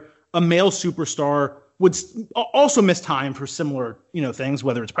 where a male superstar would also miss time for similar, things,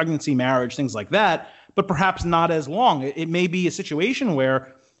 whether it's pregnancy, marriage, things like that, but perhaps not as long. It may be a situation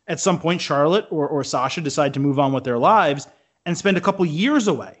where at some point Charlotte or Sasha decide to move on with their lives and spend a couple years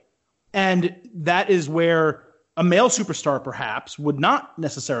away. And that is where a male superstar perhaps would not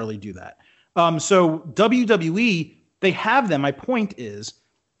necessarily do that. So WWE, they have them. My point is,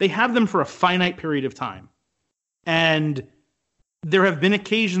 they have them for a finite period of time. And there have been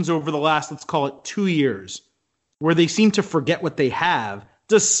occasions over the last, let's call it 2 years, where they seem to forget what they have,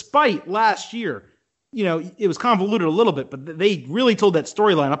 despite last year. It was convoluted a little bit, but they really told that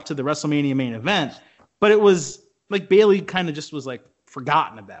storyline up to the WrestleMania main event. But it was like Bayley kind of just was like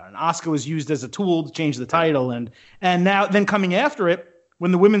forgotten about. And Asuka was used as a tool to change the title. And now then coming after it,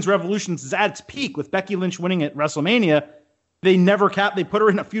 when the Women's Revolution is at its peak with Becky Lynch winning at WrestleMania, they put her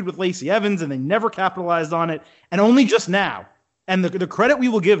in a feud with Lacey Evans, and they never capitalized on it. And only just now, and the credit we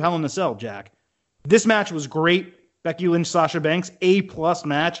will give Hell in a Cell, Jack, this match was great. Becky Lynch, Sasha Banks, A+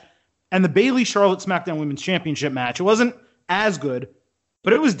 match. And the Bayley Charlotte SmackDown Women's Championship match, it wasn't as good,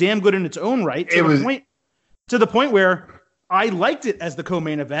 but it was damn good in its own right. To the point where I liked it as the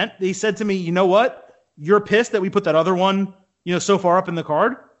co-main event. They said to me, you know what? You're pissed that we put that other one, so far up in the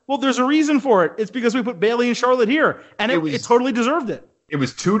card. Well, there's a reason for it. It's because we put Bayley and Charlotte here, and it totally deserved it. It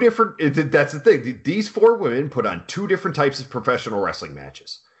was 2 different. That's the thing. These 4 women put on 2 different types of professional wrestling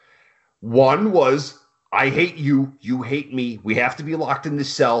matches. One was, I hate you, you hate me. We have to be locked in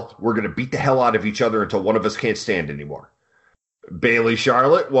this cell. We're going to beat the hell out of each other until one of us can't stand anymore. Bayley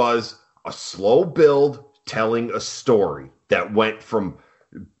Charlotte was a slow build telling a story that went from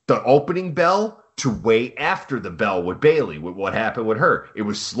the opening bell to way after the bell with Bayley, with what happened with her. It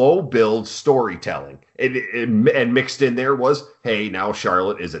was slow build storytelling. And mixed in there was, hey, now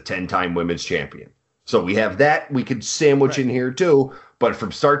Charlotte is a 10-time women's champion. So we have that we could sandwich in here too. But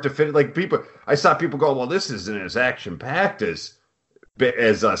from start to finish, I saw people go, well, this isn't as action-packed as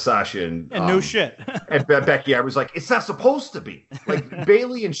Sasha and no shit. And Becky. I was like, it's not supposed to be. Like,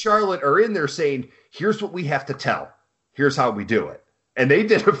 Bayley and Charlotte are in there saying, here's what we have to tell. Here's how we do it. And they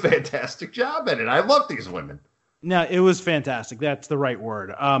did a fantastic job at it. I love these women. No, it was fantastic. That's the right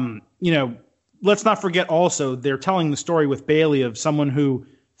word. Let's not forget also, they're telling the story with Bayley of someone who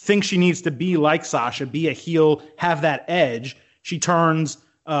thinks she needs to be like Sasha, be a heel, have that edge. She turns,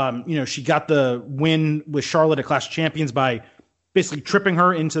 she got the win with Charlotte at Clash of Champions by basically tripping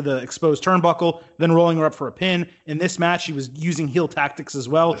her into the exposed turnbuckle, then rolling her up for a pin. In this match, she was using heel tactics as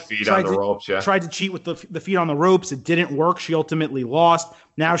well. The feet on the ropes, yeah. Tried to cheat with the feet on the ropes. It didn't work. She ultimately lost.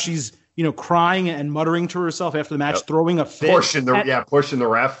 Now she's, crying and muttering to herself after the match, throwing a fit. Pushing the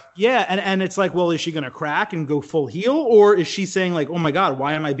ref. Yeah, and it's like, well, is she going to crack and go full heel? Or is she saying like, oh my God,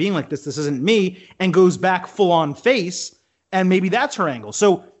 why am I being like this? This isn't me. And goes back full on face. And maybe that's her angle.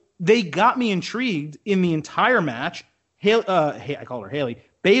 So they got me intrigued in the entire match. I call her Haley.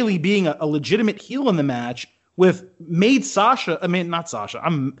 Bailey being a legitimate heel in the match made Sasha. I mean, not Sasha.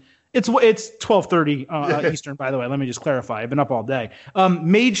 It's 12:30 Eastern, by the way. Let me just clarify. I've been up all day.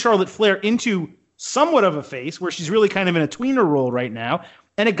 Made Charlotte Flair into somewhat of a face, where she's really kind of in a tweener role right now,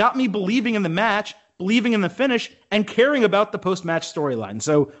 and it got me believing in the match, believing in the finish, and caring about the post-match storyline.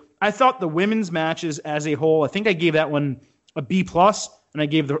 So I thought the women's matches as a whole, I think I gave that one a B+, and I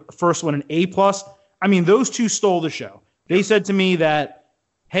gave the first one an A+. I mean, those two stole the show. They said to me that,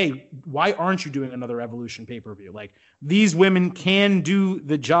 hey, why aren't you doing another Evolution pay-per-view? Like, these women can do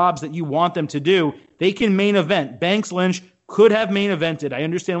the jobs that you want them to do. They can main event. Banks Lynch could have main evented. I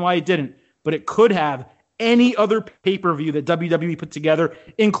understand why it didn't, but it could have any other pay-per-view that WWE put together,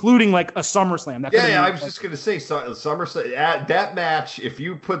 including like a SummerSlam. I was just going to say SummerSlam. That match, if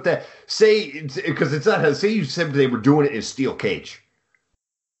you put that, because it's not, say you said they were doing it in steel cage.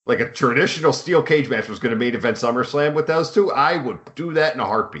 Like a traditional steel cage match was going to main event SummerSlam with those two, I would do that in a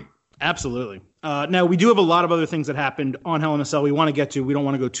heartbeat. Absolutely. Now, we do have a lot of other things that happened on Hell in a Cell we want to get to. We don't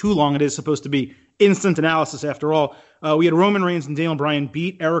want to go too long. It is supposed to be instant analysis after all. We had Roman Reigns and Daniel Bryan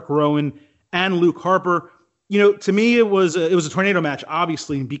beat Eric Rowan and Luke Harper. You know, to me, it was a tornado match,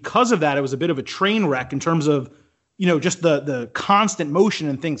 obviously. And because of that, it was a bit of a train wreck in terms of, you know, just the constant motion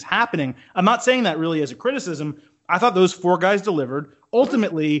and things happening. I'm not saying that really as a criticism. I thought those four guys delivered.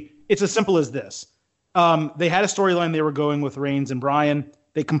 Ultimately, it's as simple as this. They had a storyline they were going with Reigns and Bryan.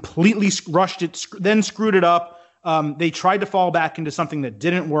 They completely rushed it, then screwed it up. They tried to fall back into something that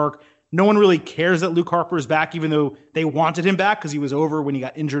didn't work. No one really cares that Luke Harper is back, even though they wanted him back because he was over when he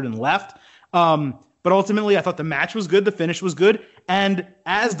got injured and left. But ultimately, I thought the match was good. The finish was good. And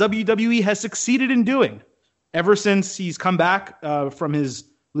as WWE has succeeded in doing ever since he's come back from his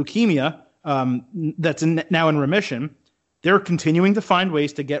leukemia that's now in remission, they're continuing to find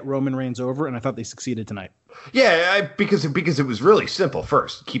ways to get Roman Reigns over, and I thought they succeeded tonight. Yeah, because it was really simple.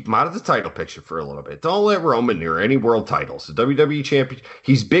 First, keep him out of the title picture for a little bit. Don't let Roman near any world titles. The WWE champion,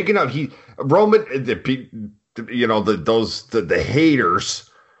 he's big enough. Roman, the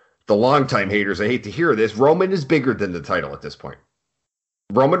haters, the longtime haters. I hate to hear this. Roman is bigger than the title at this point.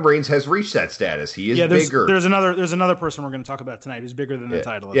 Roman Reigns has reached that status. He is bigger. There's another person we're going to talk about tonight who's bigger than the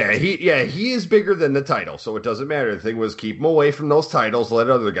title. He is bigger than the title, so it doesn't matter. The thing was, keep him away from those titles. Let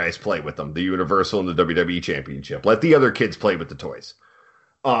other guys play with them, the Universal and the WWE Championship. Let the other kids play with the toys.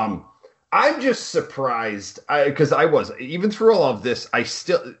 I'm just surprised because I was, even through all of this, I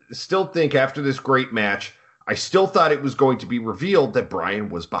still think after this great match, I still thought it was going to be revealed that Bryan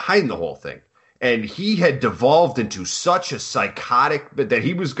was behind the whole thing. And he had devolved into such a psychotic, but that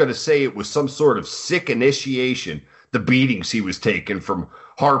he was going to say it was some sort of sick initiation, the beatings he was taking from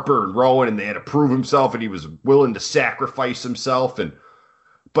Harper and Rowan, and they had to prove himself, and he was willing to sacrifice himself.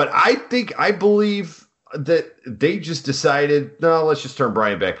 But I believe that they just decided, no, let's just turn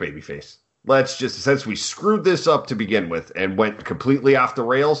Bryan back babyface. Since we screwed this up to begin with and went completely off the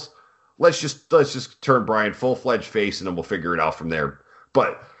rails, let's just turn Bryan full-fledged face, and then we'll figure it out from there.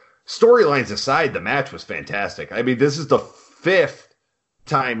 But storylines aside, the match was fantastic. I mean, this is the fifth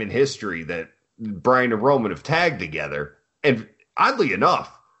time in history that Bryan and Roman have tagged together. And oddly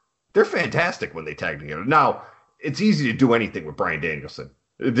enough, they're fantastic when they tag together. Now, it's easy to do anything with Bryan Danielson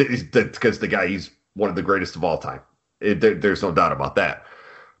because the guy, he's one of the greatest of all time. There's no doubt about that.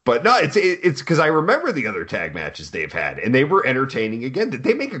 But no, it's because I remember the other tag matches they've had, and they were entertaining again.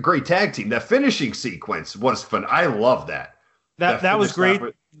 They make a great tag team. That finishing sequence was fun. I love that. That was great.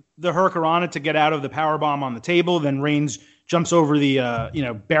 The Hurricanrana to get out of the powerbomb on the table, then Reigns jumps over the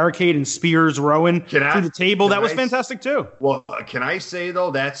barricade and spears Rowan through the table. That was fantastic too. Well, can I say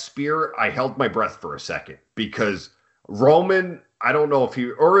though, that spear, I held my breath for a second because Roman, I don't know if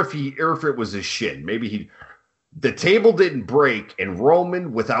it was his shin. Maybe the table didn't break, and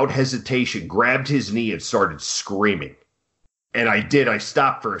Roman, without hesitation, grabbed his knee and started screaming. And I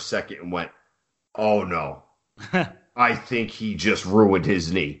stopped for a second and went, "Oh no." I think he just ruined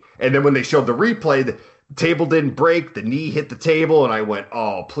his knee. And then when they showed the replay, the table didn't break, the knee hit the table, and I went,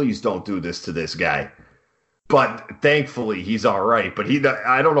 oh, please don't do this to this guy. But thankfully, he's all right. But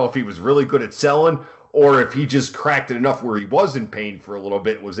I don't know if he was really good at selling or if he just cracked it enough where he was in pain for a little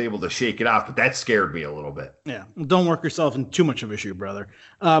bit and was able to shake it off. But that scared me a little bit. Yeah, don't work yourself in too much of a shoe, brother.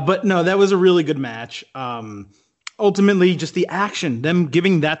 But no, that was a really good match. Ultimately, just the action, them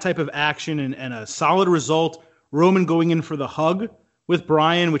giving that type of action and a solid result. Roman going in for the hug with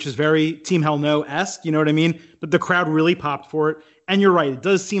Bryan, which is very Team Hell No-esque, you know what I mean? But the crowd really popped for it. And you're right, it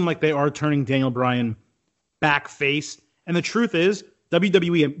does seem like they are turning Daniel Bryan back face. And the truth is,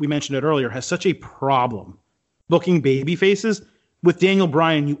 WWE, we mentioned it earlier, has such a problem booking baby faces with Daniel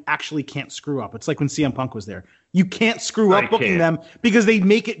Bryan, you actually can't screw up. It's like when CM Punk was there. You can't screw up booking them because they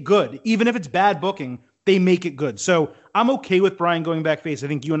make it good. Even if it's bad booking, they make it good. So I'm okay with Bryan going back face. I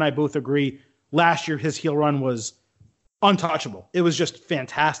think you and I both agree last year his heel run was untouchable. It was just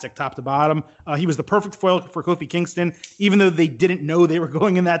fantastic top to bottom. He was the perfect foil for Kofi Kingston, even though they didn't know they were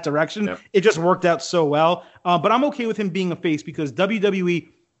going in that direction. Yep. It just worked out so well. But I'm okay with him being a face because WWE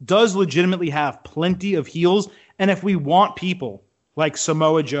does legitimately have plenty of heels. And if we want people like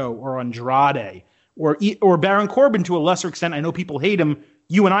Samoa Joe or Andrade or Baron Corbin to a lesser extent, I know people hate him.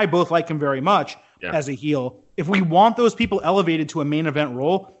 You and I both like him very much as a heel. If we want those people elevated to a main event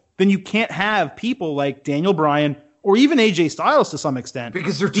role, then you can't have people like Daniel Bryan or even AJ Styles to some extent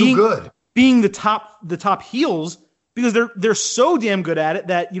because they're too good being the top heels because they're so damn good at it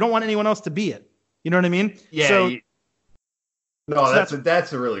that you don't want anyone else to be it. You know what I mean? Yeah. So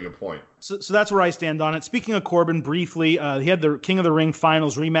that's a really good point. So that's where I stand on it. Speaking of Corbin, briefly, he had the King of the Ring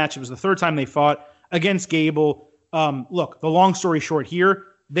finals rematch. It was the third time they fought against Gable. Look, the long story short here,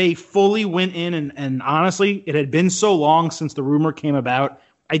 they fully went in and honestly, it had been so long since the rumor came about.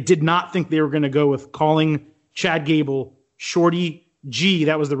 I did not think they were going to go with calling Chad Gable Shorty G.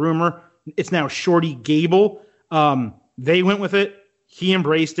 That was the rumor. It's now Shorty Gable. They went with it. He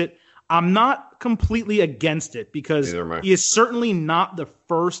embraced it. I'm not completely against it because he is certainly not the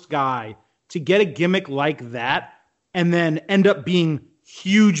first guy to get a gimmick like that and then end up being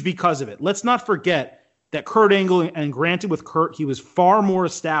huge because of it. Let's not forget that Kurt Angle, and granted with Kurt, he was far more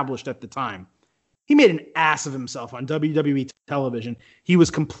established at the time. He made an ass of himself on WWE television. He was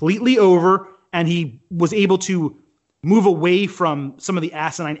completely over, and he was able to move away from some of the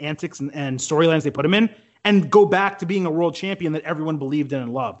asinine antics and storylines they put him in and go back to being a world champion that everyone believed in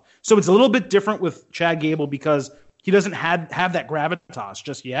and loved. So it's a little bit different with Chad Gable because he doesn't have that gravitas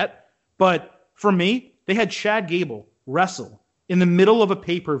just yet. But for me, they had Chad Gable wrestle in the middle of a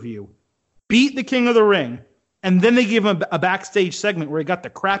pay-per-view, beat the King of the Ring, and then they gave him a backstage segment where he got the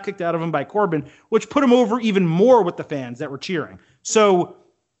crap kicked out of him by Corbin, which put him over even more with the fans that were cheering. So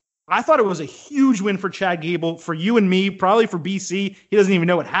I thought it was a huge win for Chad Gable, for you and me, probably for BC. He doesn't even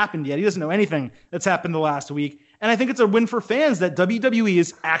know what happened yet. He doesn't know anything that's happened the last week. And I think it's a win for fans that WWE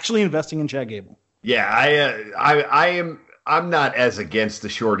is actually investing in Chad Gable. Yeah, I'm not as against the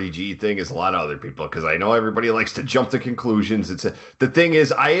Shorty G thing as a lot of other people because I know everybody likes to jump to conclusions. The thing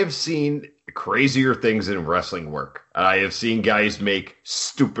is, I have seen crazier things in wrestling work. I have seen guys make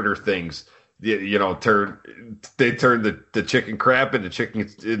stupider things. Turn the chicken crap into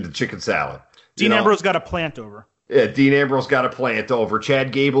chicken salad. Dean Ambrose got a plant over. Yeah, Dean Ambrose got a plant over.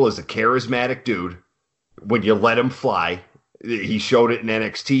 Chad Gable is a charismatic dude. When you let him fly, he showed it in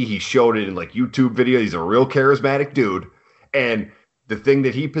NXT. He showed it in YouTube videos. He's a real charismatic dude. And the thing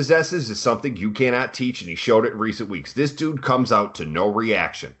that he possesses is something you cannot teach, and he showed it in recent weeks. This dude comes out to no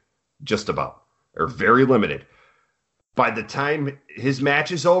reaction, just about, or very limited. By the time his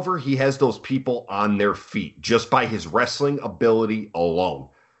match is over, he has those people on their feet just by his wrestling ability alone.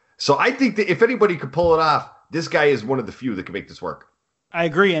 So I think that if anybody could pull it off, this guy is one of the few that can make this work. I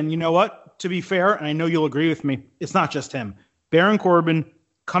agree. And you know what? To be fair, and I know you'll agree with me, it's not just him. Baron Corbin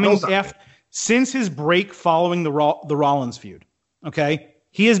coming after, since his break following the Rollins feud, okay?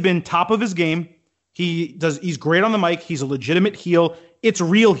 He has been top of his game. He's great on the mic. He's a legitimate heel. It's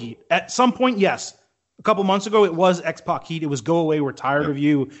real heat. At some point, yes. A couple months ago, it was X-Pac heat. It was go away, we're tired of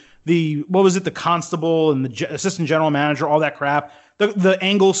you. The constable and the assistant general manager, all that crap. The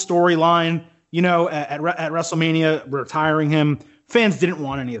Angle storyline, at WrestleMania, retiring him. Fans didn't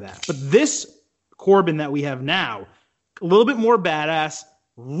want any of that. But this Corbin that we have now, a little bit more badass,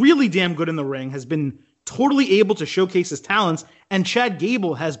 really damn good in the ring, has been totally able to showcase his talents. And Chad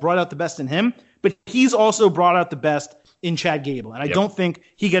Gable has brought out the best in him, but he's also brought out the best in Chad Gable. And I don't think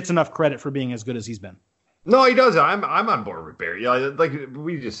he gets enough credit for being as good as he's been. No, he doesn't. I'm on board with Barry. Like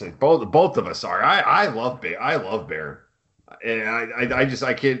we just said, both of us are. I love Barry. I love Barry, and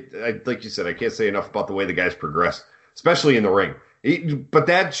I can't. Like you said, I can't say enough about the way the guy's progressed, especially in the ring. But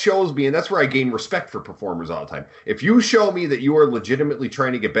that shows me, and that's where I gain respect for performers all the time. If you show me that you are legitimately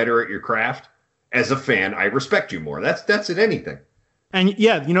trying to get better at your craft, as a fan, I respect you more. That's in anything. And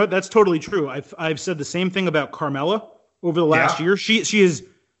yeah, that's totally true. I've said the same thing about Carmella over the last year. She is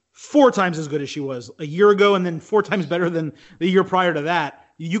 4 times as good as she was a year ago, and then 4 times better than the year prior to that.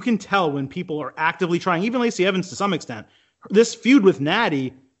 You can tell when people are actively trying, even Lacey Evans to some extent. This feud with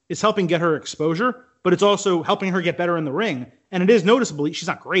Natty is helping get her exposure, but it's also helping her get better in the ring. And it is noticeable. She's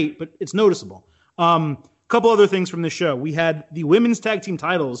not great, but it's noticeable. Couple other things from this show. We had the women's tag team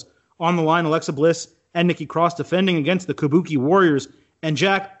titles on the line, Alexa Bliss and Nikki Cross defending against the Kabuki Warriors. And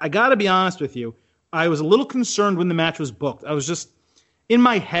Jack, I got to be honest with you. I was a little concerned when the match was booked. I was just, in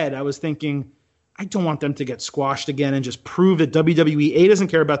my head, I was thinking, I don't want them to get squashed again and just prove that WWE, A, doesn't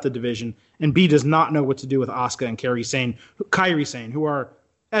care about the division, and B, does not know what to do with Asuka and Kairi Sane, who are,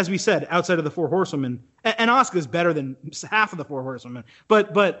 as we said, outside of the Four Horsewomen. And Asuka is better than half of the Four Horsewomen.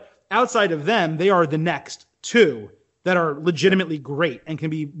 But outside of them, they are the next two that are legitimately great and can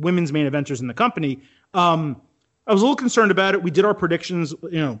be women's main eventers in the company. I was a little concerned about it. We did our predictions,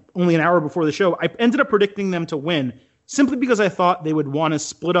 only an hour before the show. I ended up predicting them to win simply because I thought they would want to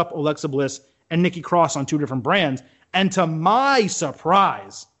split up Alexa Bliss and Nikki Cross on two different brands. And to my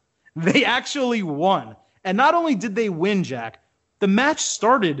surprise, they actually won. And not only did they win, Jack, the match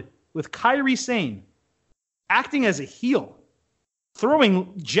started with Kairi Sane acting as a heel,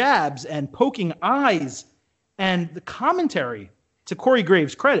 throwing jabs and poking eyes, and the commentary, to Corey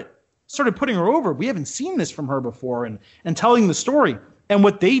Graves' credit, started putting her over. We haven't seen this from her before, and telling the story. And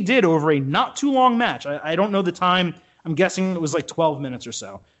what they did over a not too long match, I don't know the time, I'm guessing it was like 12 minutes or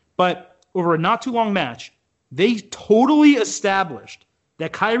so, but over a not too long match, they totally established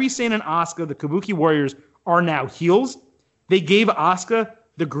that Kairi Sane and Asuka, the Kabuki Warriors, are now heels. They gave Asuka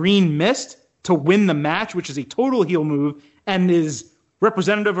the green mist to win the match, which is a total heel move, and is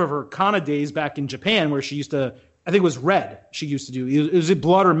representative of her Kana days back in Japan, where she used to, I think it was red she used to do. Is it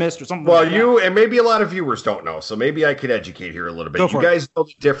blood or mist or something like that? Well, and maybe a lot of viewers don't know, so maybe I could educate here a little bit. You guys know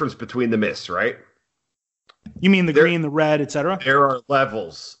the difference between the mists, right? You mean the green, the red, etc.? There are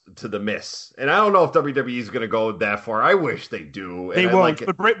levels to the mists. And I don't know if WWE is going to go that far. I wish they do. They won't,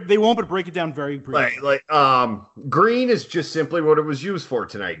 but break it down very briefly. Green is just simply what it was used for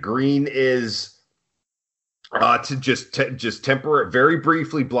tonight. Green is to just very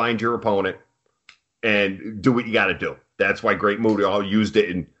briefly blind your opponent and do what you got to do. That's why Great Muta all used it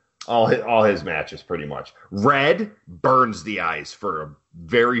in all his matches, pretty much. Red burns the eyes for a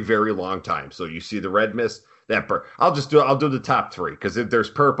very, very long time. So you see the red mist, that burn. I'll do the top three, because if there's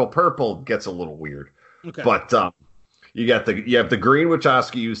purple. Purple gets a little weird. Okay. But you have the green, which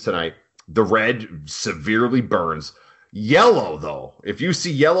Asuka used tonight. The red severely burns. Yellow, though, if you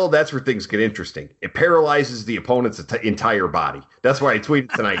see yellow, that's where things get interesting. It paralyzes the opponent's entire body. That's why I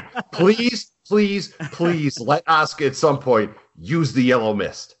tweeted tonight. Please let Asuka at some point use the yellow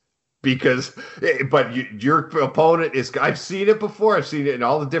mist. But your opponent is, I've seen it before. I've seen it in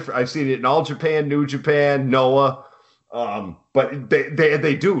I've seen it in All Japan, New Japan, Noah. But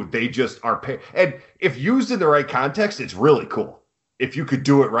they do. They just are. And if used in the right context, it's really cool. If you could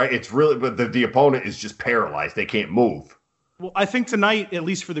do it right, it's really, but the opponent is just paralyzed. They can't move. Well, I think tonight, at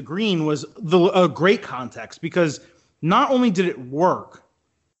least for the green, was a great context, because not only did it work,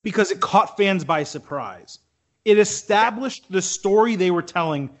 because it caught fans by surprise, it established the story they were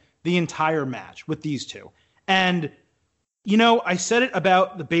telling the entire match with these two. And, I said it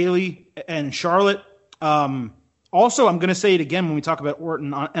about the Bayley and Charlotte. Also, I'm going to say it again when we talk about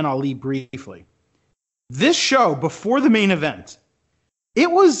Orton and Ali briefly. This show, before the main event, it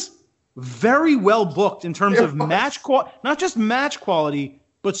was very well booked in terms of match quality, not just match quality,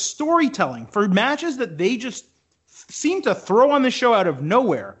 but storytelling for matches that they just seemed to throw on the show out of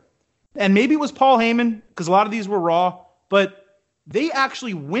nowhere. And maybe it was Paul Heyman, because a lot of these were Raw, but they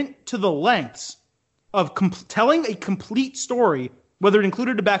actually went to the lengths of telling a complete story, whether it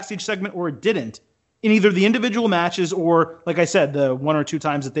included a backstage segment or it didn't, in either the individual matches or, like I said, the one or two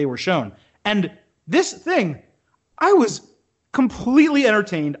times that they were shown. And this thing, I was completely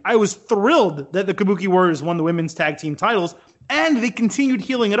entertained. I was thrilled that the Kabuki Warriors won the women's tag team titles, and they continued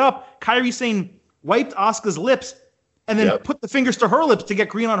healing it up. Kairi Sane wiped Asuka's lips and then put the fingers to her lips to get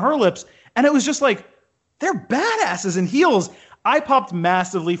green on her lips. And it was just like, they're badasses and heels. I popped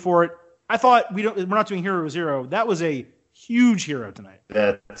massively for it. I thought we're not doing Hero Zero. That was a huge hero tonight.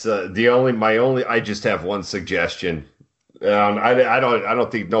 That's I just have one suggestion. I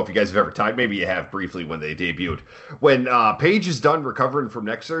don't know if you guys have ever talked. Maybe you have briefly when they debuted. When Paige is done recovering from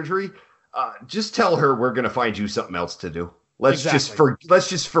neck surgery, just tell her we're going to find you something else to do. Let's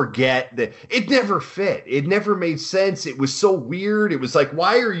just forget that it never fit. It never made sense. It was so weird. It was like,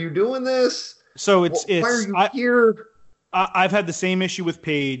 why are you doing this? So why are you here? I've had the same issue with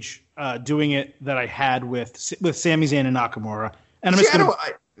Paige doing it that I had with Sami Zayn and Nakamura, and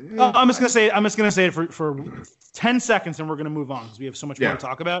I'm just gonna say it for 10 seconds, and we're gonna move on because we have so much more to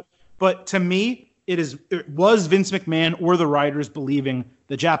talk about. But to me, it was Vince McMahon or the writers believing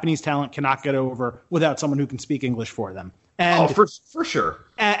the Japanese talent cannot get over without someone who can speak English for them. And, for sure.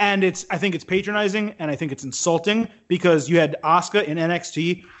 And I think it's patronizing, and I think it's insulting, because you had Asuka in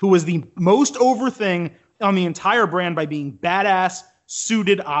NXT, who was the most over thing on the entire brand by being badass,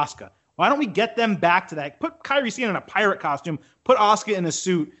 suited Asuka. Why don't we get them back to that? Put Kairi Sane in a pirate costume, put Asuka in a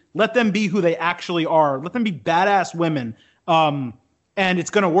suit Let them be who they actually are. Let them be badass women. And it's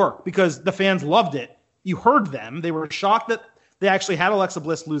going to work because the fans loved it. You heard them. They were shocked that they actually had Alexa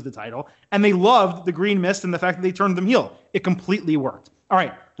Bliss lose the title, and they loved the green mist and the fact that they turned them heel. It completely worked. All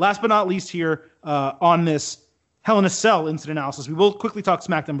right, last but not least here on this Hell in a Cell incident analysis, we will quickly talk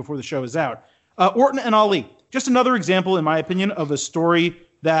SmackDown before the show is out. Orton and Ali, just another example, in my opinion, of a story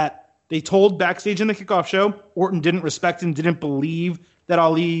that they told backstage in the kickoff show. Orton didn't respect and didn't believe that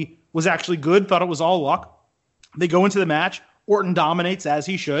Ali was actually good, thought it was all luck. They go into the match. Orton dominates, as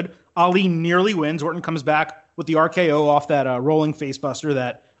he should. Ali nearly wins. Orton comes back with the RKO off that rolling facebuster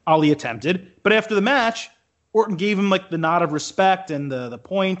that Ali attempted. But after the match, Orton gave him like the nod of respect and the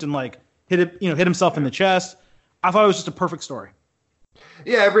point and like hit himself in the chest. I thought it was just a perfect story.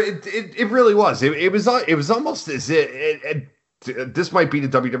 Yeah, it really was. It was almost as this might be to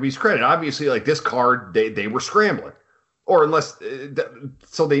WWE's credit. Obviously, like this card, they were scrambling. Or unless,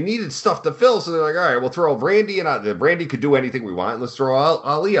 so they needed stuff to fill. So they're like, all right, we'll throw Randy and Randy could do anything we want. Let's throw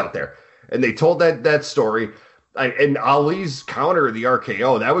Ali out there. And they told that story. And Ali's counter, the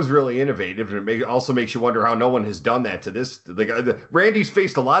RKO, that was really innovative. And it also makes you wonder how no one has done that to this. Randy's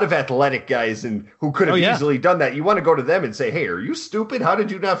faced a lot of athletic guys and who could have easily done that. You want to go to them and say, hey, are you stupid? How did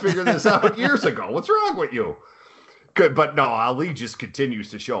you not figure this out years ago? What's wrong with you? Good, but no, Ali just continues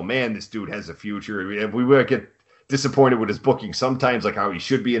to show, man, this dude has a future. We would get disappointed with his booking sometimes, like how he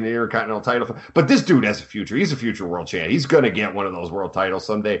should be in an Intercontinental title. But this dude has a future. He's a future world champ. He's going to get one of those world titles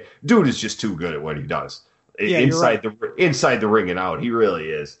someday. Dude is just too good at what he does. Yeah, inside the ring and out. He really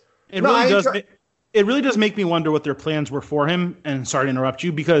is. It really does make me wonder what their plans were for him. And sorry to interrupt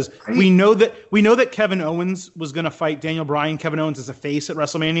you, because we know that Kevin Owens was going to fight Daniel Bryan. Kevin Owens is a face at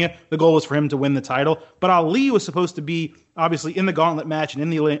WrestleMania. The goal was for him to win the title. But Ali was supposed to be obviously in the gauntlet match and in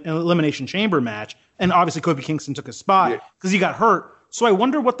the Elimination Chamber match. And obviously Kofi Kingston took a spot because he got hurt. So I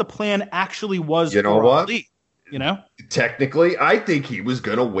wonder what the plan actually was for Ali. You know, technically, I think he was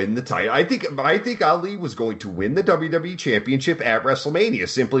going to win the title. I think Ali was going to win the WWE Championship at WrestleMania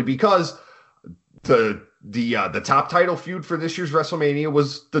simply because the top title feud for this year's WrestleMania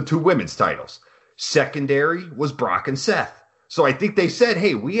was the two women's titles. Secondary was Brock and Seth. So I think they said,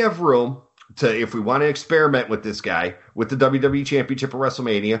 hey, we have room to, if we want to experiment with this guy with the WWE Championship at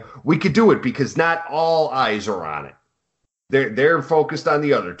WrestleMania, we could do it because not all eyes are on it. They're focused on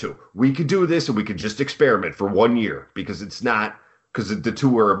the other two. We could do this and we could just experiment for 1 year because the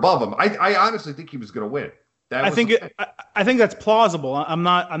two are above him. I honestly think he was going to win. I think that's plausible. I'm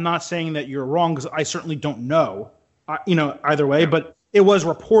not saying that you're wrong because I certainly don't know, either way. But it was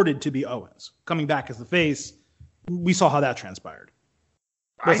reported to be Owens coming back as the face. We saw how that transpired.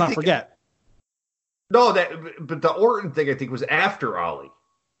 Let's not forget. But the Orton thing I think was after Ali.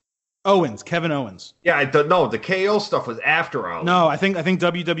 Kevin Owens. Yeah, the KO stuff was after Ali. No, I think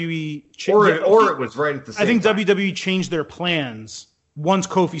WWE or it was right at the same time. WWE changed their plans once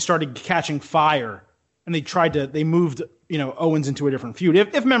Kofi started catching fire, and they moved Owens into a different feud.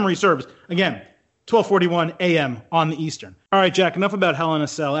 If memory serves, again, 12:41 a.m. on the Eastern. All right, Jack. Enough about Hell in a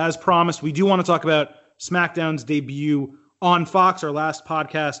Cell. As promised, we do want to talk about SmackDown's debut on Fox. Our last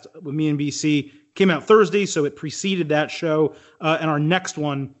podcast with me and BC came out Thursday, so it preceded that show, and our next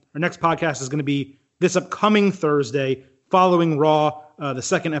podcast is going to be this upcoming Thursday, following Raw, the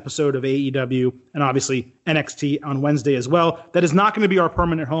second episode of AEW, and obviously NXT on Wednesday as well. That is not going to be our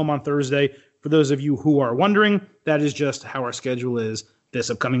permanent home on Thursday. For those of you who are wondering, that is just how our schedule is this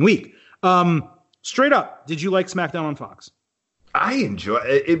upcoming week. Straight up, did you like SmackDown on Fox? I enjoy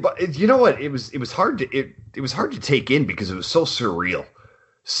it, but you know what? It was hard to take in because it was so surreal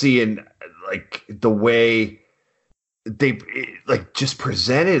seeing like the way they just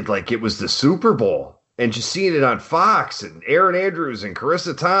presented like it was the Super Bowl, and just seeing it on Fox and Aaron Andrews and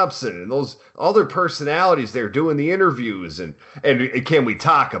Carissa Thompson and those other personalities there doing the interviews and can we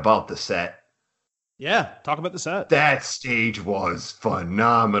talk about the set? Yeah, talk about the set. That stage was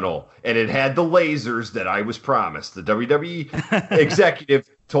phenomenal, and it had the lasers that I was promised. The WWE executive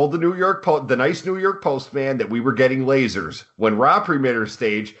told the nice New York Postman that we were getting lasers. When Raw premiered her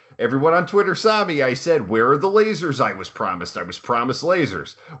stage, everyone on Twitter saw me. I said, where are the lasers I was promised? I was promised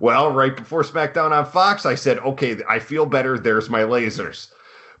lasers. Well, right before SmackDown on Fox, I said, okay, I feel better. There's my lasers.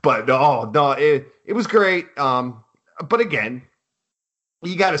 But no, it was great. But again,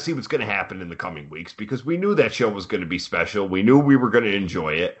 you got to see what's going to happen in the coming weeks because we knew that show was going to be special. We knew we were going to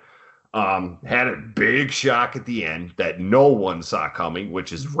enjoy it. Had a big shock at the end that no one saw coming,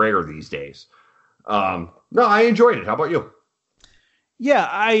 which is rare these days. No, I enjoyed it. How about you? Yeah,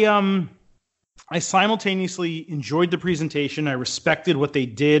 I simultaneously enjoyed the presentation. I respected what they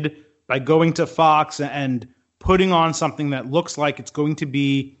did by going to Fox and putting on something that looks like it's going to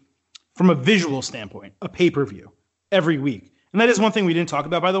be from a visual standpoint, a pay-per-view every week. And that is one thing we didn't talk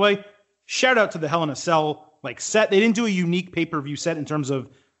about, by the way. Shout out to the Hell in a Cell set. They didn't do a unique pay-per-view set in terms of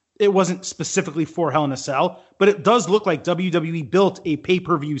it wasn't specifically for Hell in a Cell, but it does look like WWE built a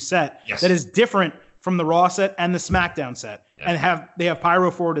pay-per-view set that is different from the Raw set and the SmackDown set. And they have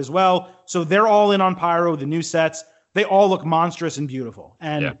Pyro for it as well. So they're all in on Pyro, the new sets. They all look monstrous and beautiful.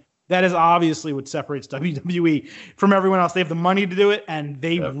 And that is obviously what separates WWE from everyone else. They have the money to do it, and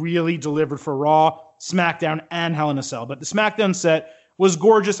they really delivered for Raw, SmackDown, and Hell in a Cell. But the SmackDown set was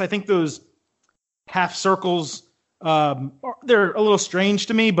gorgeous. I think those half circles, they're a little strange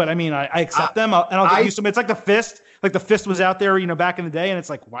to me, but I mean, I accept them, and I'll get used to them. It's like the fist. Like the fist was out there, back in the day, and it's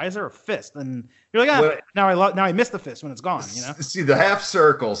like, why is there a fist? And you're like, now I miss the fist when it's gone. See, the half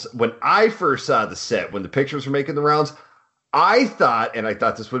circles. When I first saw the set, when the pictures were making the rounds, I thought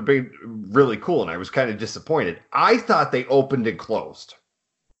this would be really cool, and I was kind of disappointed. I thought they opened and closed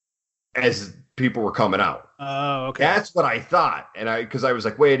as people were coming out. Oh, okay. That's what I thought, and because I was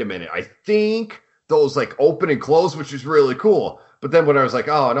like, wait a minute, I think those open and close, which is really cool. But then when I was like,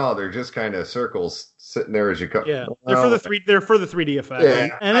 oh no, they're just kind of circles sitting there as you come. Yeah, they're for the 3D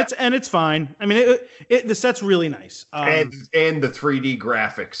effect, and it's fine. I mean, the set's really nice, and the 3D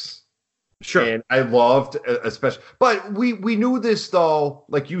graphics. Sure, and I loved especially. But we knew this though,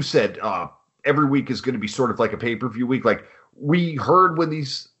 like you said, every week is going to be sort of like a pay-per-view week. Like we heard when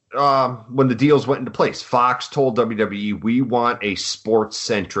the deals went into place, Fox told WWE, we want a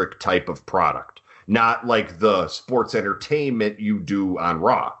sports-centric type of product. Not like the sports entertainment you do on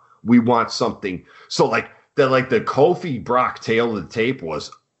Raw. We want something. So the Kofi Brock tail of the tape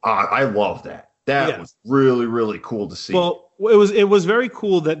was, I love that. That was really, really cool to see. Well, it was very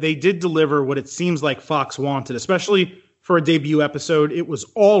cool that they did deliver what it seems like Fox wanted, especially for a debut episode. It was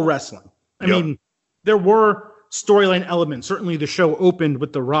all wrestling. I mean, there were storyline elements. Certainly the show opened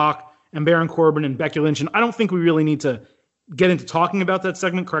with The Rock and Baron Corbin and Becky Lynch, and I don't think we really need to get into talking about that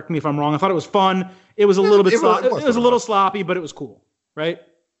segment. Correct me if I'm wrong. I thought it was fun. It was a little bit sloppy. It was a little sloppy, but it was cool, right?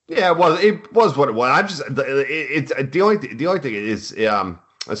 Yeah, it was what it was. I'm just it's the only thing is I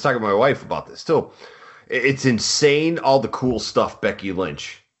was talking to my wife about this too. It's insane all the cool stuff Becky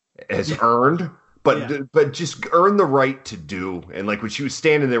Lynch has earned, but just earned the right to do. And when she was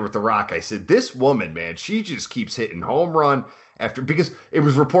standing there with The Rock, I said, this woman, man, she just keeps hitting home run because it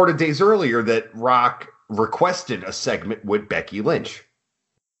was reported days earlier that Rock requested a segment with Becky Lynch.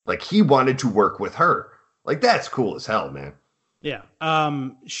 He wanted to work with her. That's cool as hell, man. Yeah.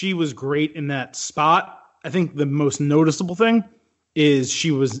 She was great in that spot. I think the most noticeable thing is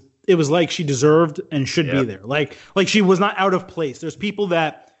it was like she deserved and should be there. Like she was not out of place. There's people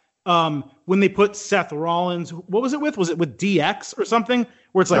that when they put Seth Rollins, what was it with? Was it with DX or something?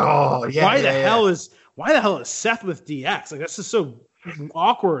 Where it's like, why the hell is Seth with DX? That's just so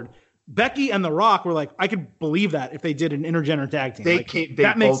awkward. Becky and The Rock were like, I could believe that if they did an intergender tag team.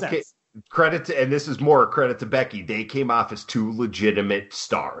 That makes sense. And this is more credit to Becky. They came off as two legitimate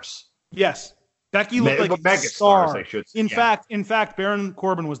stars. Yes. Becky looked like a star. I should say. In fact, Baron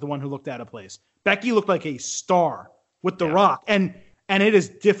Corbin was the one who looked out of place. Becky looked like a star with The Rock. And it is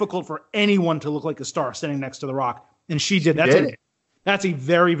difficult for anyone to look like a star standing next to The Rock. And she did. That's a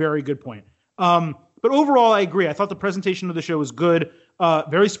very, very good point. But overall, I agree. I thought the presentation of the show was good.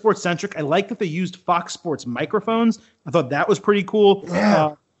 Very sports-centric. I like that they used Fox Sports microphones. I thought that was pretty cool.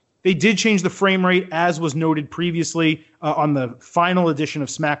 Yeah. They did change the frame rate, as was noted previously on the final edition of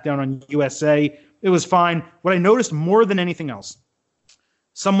SmackDown on USA. It was fine. What I noticed more than anything else,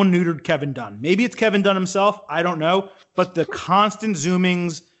 someone neutered Kevin Dunn. Maybe it's Kevin Dunn himself. I don't know. But the constant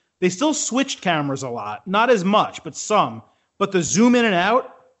zoomings, they still switched cameras a lot. Not as much, but some. But the zoom in and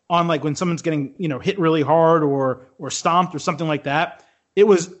out on when someone's getting hit really hard or stomped or something like that, it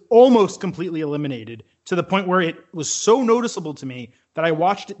was almost completely eliminated to the point where it was so noticeable to me that I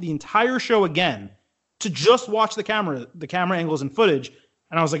watched the entire show again to just watch the camera angles and footage.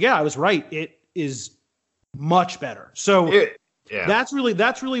 And I was like, yeah, I was right. It is much better. So that's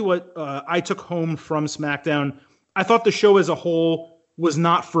really what I took home from SmackDown. I thought the show as a whole was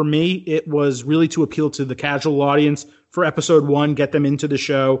not for me. It was really to appeal to the casual audience for episode 1, get them into the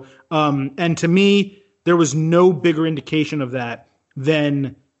show. And to me, there was no bigger indication of that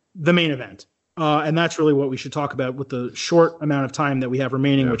than the main event. And that's really what we should talk about with the short amount of time that we have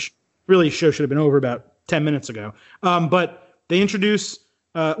remaining, which really show should have been over about 10 minutes ago. But they introduce,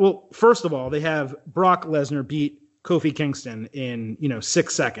 first of all, they have Brock Lesnar beat Kofi Kingston in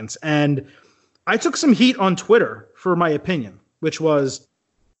 6 seconds. And I took some heat on Twitter for my opinion, which was,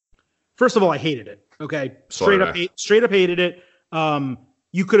 first of all, I hated it. Okay. Straight up hated it.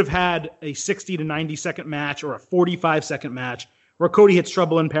 You could have had a 60 to 90 second match or a 45 second match where Cody hits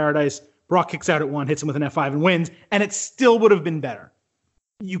Trouble in Paradise Brock kicks out at 1, hits him with an F5 and wins, and it still would have been better.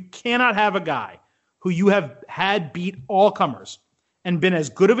 You cannot have a guy who you have had beat all comers and been as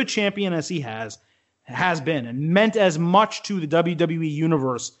good of a champion as he has been, and meant as much to the WWE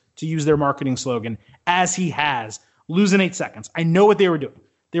universe, to use their marketing slogan, as he has, lose in 8 seconds. I know what they were doing.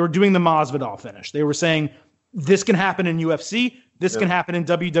 They were doing the Masvidal finish. They were saying, this can happen in UFC, this can happen in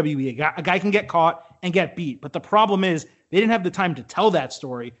WWE. A guy can get caught and get beat. But the problem is, they didn't have the time to tell that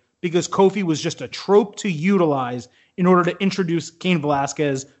story because Kofi was just a trope to utilize in order to introduce Cain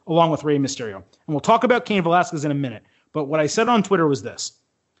Velasquez along with Rey Mysterio. And we'll talk about Cain Velasquez in a minute. But what I said on Twitter was this.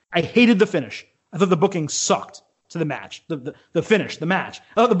 I hated the finish. I thought the booking sucked to the match. The finish, the match.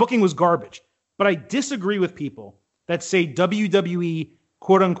 I thought the booking was garbage. But I disagree with people that say WWE,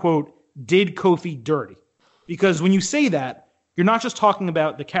 quote unquote, did Kofi dirty. Because when you say that, you're not just talking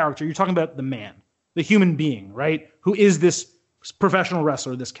about the character, you're talking about the man, the human being, right? Who is this professional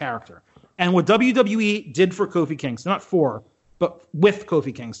wrestler, this character. And what WWE did for Kofi Kingston, not for, but with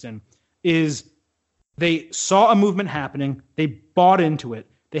Kofi Kingston, is they saw a movement happening, they bought into it,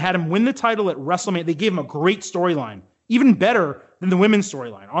 they had him win the title at WrestleMania, they gave him a great storyline, even better than the women's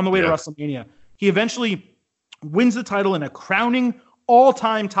storyline on the way to WrestleMania. He eventually wins the title in a crowning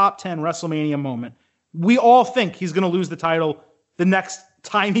all-time top 10 WrestleMania moment. We all think he's going to lose the title the next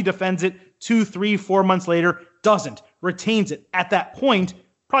time he defends it, 2, 3, 4 months later, doesn't, retains it. At that point,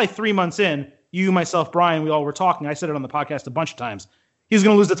 probably 3 months in, you, myself, Brian, we all were talking. I said it on the podcast a bunch of times. He's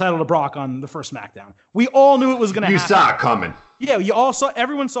going to lose the title to Brock on the first SmackDown. We all knew it was going to happen. You saw it coming. Yeah,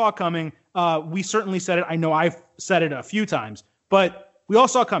 everyone saw it coming. We certainly said it. I know I've said it a few times, but we all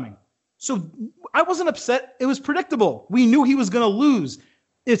saw it coming. So I wasn't upset. It was predictable. We knew he was going to lose.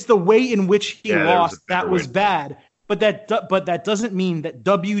 It's the way in which he lost that was bad. But that doesn't mean that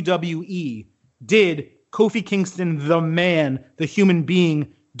WWE did Kofi Kingston, the man, the human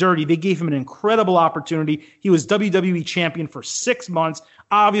being, dirty. They gave him an incredible opportunity. He was WWE champion for 6 months.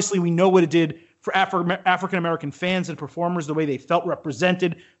 Obviously, we know what it did for African-American fans and performers, the way they felt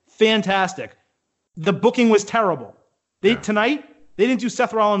represented. Fantastic. The booking was terrible. Tonight, they didn't do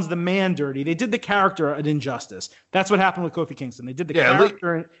Seth Rollins, the man, dirty. They did the character an injustice. That's what happened with Kofi Kingston. They did the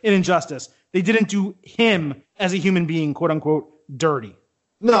character an injustice. They didn't do him as a human being, quote unquote, dirty.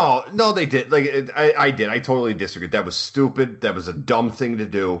 No, they did. I did. I totally disagree. That was stupid. That was a dumb thing to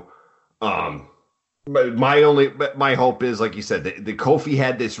do. My hope is, like you said, the Kofi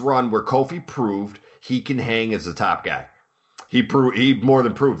had this run where Kofi proved he can hang as the top guy. He more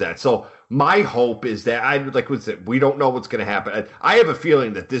than proved that. So my hope is that we don't know what's going to happen. I have a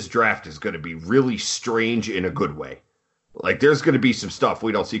feeling that this draft is going to be really strange in a good way. Like, there's going to be some stuff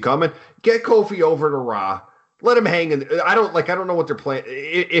we don't see coming. Get Kofi over to Raw. Let him hang in. I don't know what they're playing.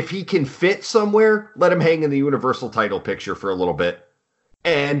 If he can fit somewhere, let him hang in the Universal title picture for a little bit.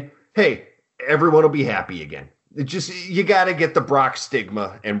 And hey, everyone will be happy again. You got to get the Brock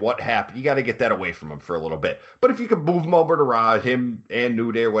stigma and what happened. You got to get that away from him for a little bit. But if you can move him over to Raw, him and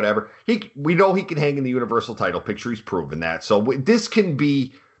New Day or whatever, we know he can hang in the Universal title picture. He's proven that. So this can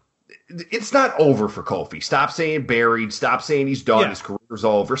be. It's not over for Kofi. Stop saying buried. Stop saying he's done. His career's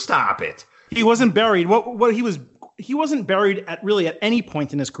over. Stop it. He wasn't buried. He wasn't buried at any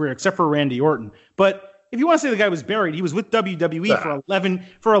point in his career except for Randy Orton. But if you want to say the guy was buried, he was with WWE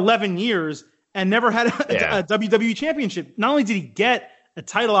for 11 years and never had a WWE championship. Not only did he get a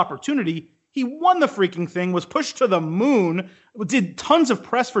title opportunity, he won the freaking thing, was pushed to the moon, did tons of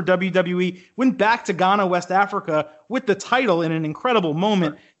press for WWE, went back to Ghana, West Africa with the title in an incredible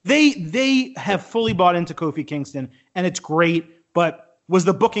moment. They have fully bought into Kofi Kingston, and it's great. But was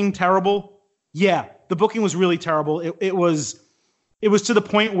the booking terrible? Yeah, the booking was really terrible. It was to the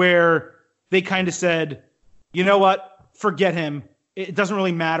point where they kind of said, you know what, forget him. It doesn't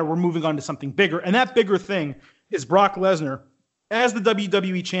really matter. We're moving on to something bigger. And that bigger thing is Brock Lesnar as the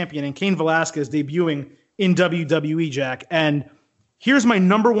WWE champion and Cain Velasquez debuting in WWE, Jack. And here's my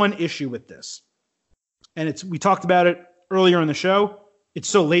number one issue with this. And we talked about it earlier in the show. It's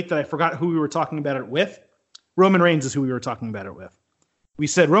so late that I forgot who we were talking about it with. Roman Reigns is who we were talking about it with. We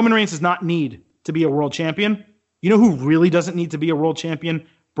said Roman Reigns does not need to be a world champion. You know who really doesn't need to be a world champion?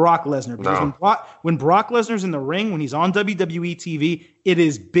 Brock Lesnar. Because when Brock Lesnar's in the ring, when he's on WWE TV, it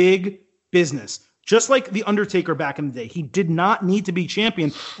is big business. Just like The Undertaker back in the day. He did not need to be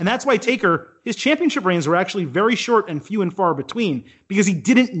champion. And that's why Taker, his championship reigns were actually very short and few and far between because he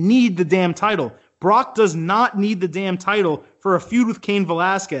didn't need the damn title. Brock does not need the damn title for a feud with Cain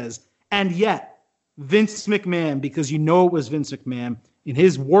Velasquez. And yet, Vince McMahon, because you know it was Vince McMahon, in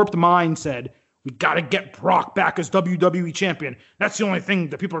his warped mind said, we got to get Brock back as WWE champion. That's the only thing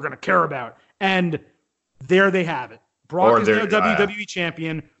that people are going to care about. And there they have it. Brock is now WWE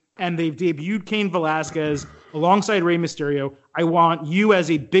champion. and they've debuted Cain Velasquez alongside Rey Mysterio. I want you, as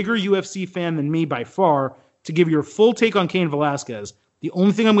a bigger UFC fan than me by far, to give your full take on Cain Velasquez. The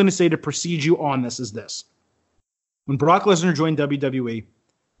only thing I'm going to say to precede you on this is this. When Brock Lesnar joined WWE,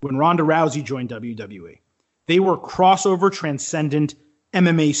 when Ronda Rousey joined WWE, they were crossover transcendent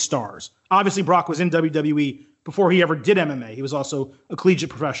MMA stars. Obviously, Brock was in WWE before he ever did MMA. He was also a collegiate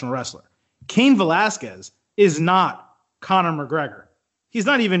professional wrestler. Cain Velasquez is not Conor McGregor. He's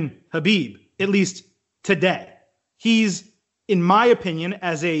not even Habib, at least today. He's, in my opinion,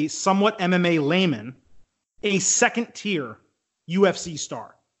 as a somewhat MMA layman, a second-tier UFC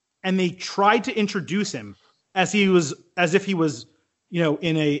star. And they tried to introduce him as if he was,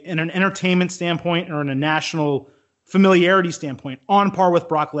 in an entertainment standpoint or in a national familiarity standpoint, on par with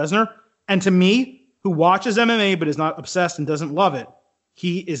Brock Lesnar. And to me, who watches MMA but is not obsessed and doesn't love it,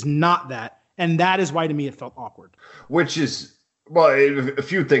 he is not that. And that is why, to me, it felt awkward. Which is, well, a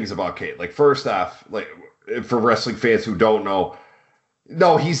few things about Cain. Like, first off, like, for wrestling fans who don't know,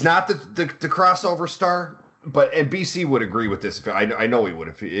 no, he's not the crossover star. And BC would agree with this. I know he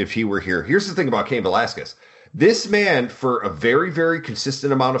would if he were here. Here's the thing about Cain Velasquez. This man, for a very, very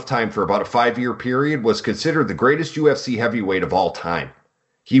consistent amount of time, for about a 5-year period, was considered the greatest UFC heavyweight of all time.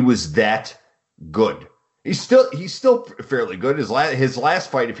 He was that good. He's still fairly good. His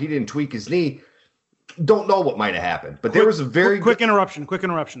last fight, if he didn't tweak his knee, don't know what might have happened. But there was a quick interruption.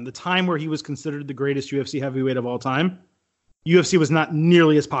 The time where he was considered the greatest UFC heavyweight of all time, UFC was not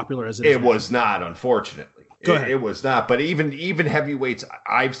nearly as popular as it is. It was not, unfortunately. Go ahead. It was not. But even heavyweights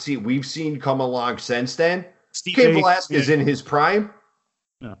we've seen come along since then. Cain Velasquez in his prime,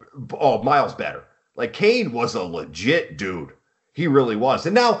 miles better. Like, Cain was a legit dude. He really was.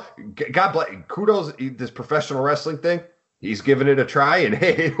 And now, God bless, kudos, this professional wrestling thing, he's giving it a try, and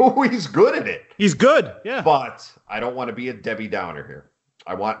hey, he's good at it. He's good, yeah. But I don't want to be a Debbie Downer here.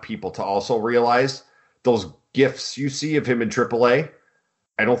 I want people to also realize those gifts you see of him in AAA,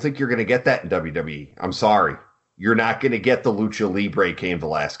 I don't think you're going to get that in WWE. I'm sorry. You're not going to get the Lucha Libre Cain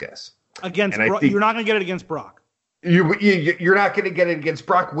Velasquez. You're not going to get it against Brock. You're not going to get it against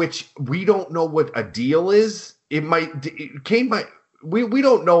Brock, which we don't know what a deal is. Cain might. We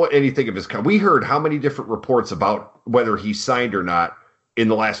don't know anything of his kind. We heard how many different reports about whether he signed or not in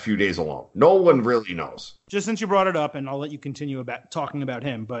the last few days alone. No one really knows. Just since you brought it up, and I'll let you continue about talking about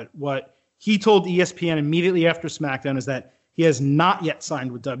him, but what he told ESPN immediately after SmackDown is that he has not yet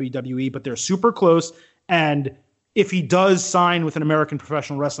signed with WWE, but they're super close, and if he does sign with an American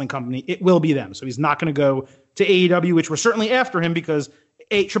professional wrestling company, it will be them. So he's not going to go to AEW, which we're certainly after him because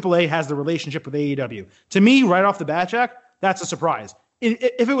AAA has the relationship with AEW. To me, right off the bat, Jack, that's a surprise.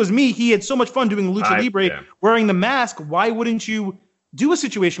 If it was me, he had so much fun doing Lucha Libre, wearing the mask. Why wouldn't you do a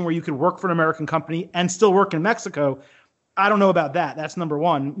situation where you could work for an American company and still work in Mexico? I don't know about that. That's number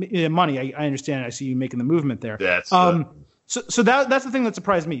one. Money, I understand. I see you making the movement there. So that's the thing that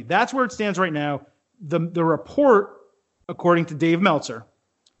surprised me. That's where it stands right now. The report, according to Dave Meltzer,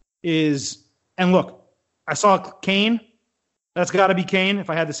 is, and look, I saw Cain. That's got to be Cain. If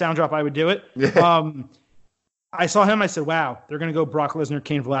I had the sound drop, I would do it. I saw him. I said, wow, they're going to go Brock Lesnar,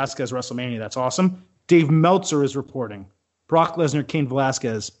 Cain Velasquez, WrestleMania. That's awesome. Dave Meltzer is reporting Brock Lesnar, Cain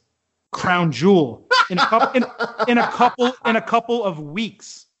Velasquez, Crown Jewel in a couple of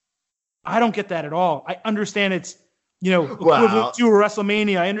weeks. I don't get that at all. I understand it's, equivalent to a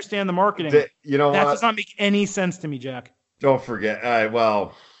WrestleMania. I understand the marketing. That does not make any sense to me, Jack. Don't forget.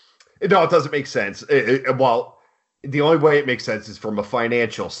 No, it doesn't make sense. The only way it makes sense is from a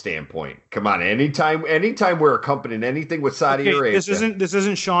financial standpoint. Come on, anytime we're accompanying anything with Saudi Arabia. This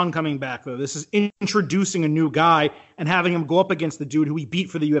isn't Sean coming back though. This is introducing a new guy and having him go up against the dude who he beat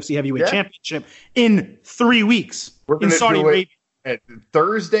for the UFC Heavyweight Championship in 3 weeks in Saudi Arabia. At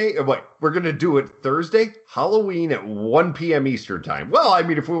Thursday, we're going to do it Thursday, Halloween at 1 p.m. Eastern time. Well, I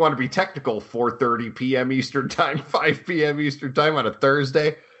mean, if we want to be technical, 4:30 p.m. Eastern time, 5 p.m. Eastern time on a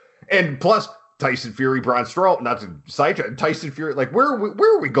Thursday. And plus, Tyson Fury, Braun Strowman, not to sidetrack, Tyson Fury, like, where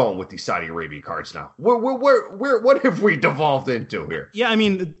are we going with these Saudi Arabia cards now? What have we devolved into here? Yeah, I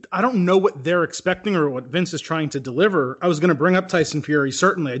mean, I don't know what they're expecting or what Vince is trying to deliver. I was going to bring up Tyson Fury.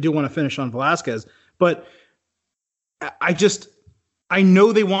 Certainly, I do want to finish on Velasquez, but I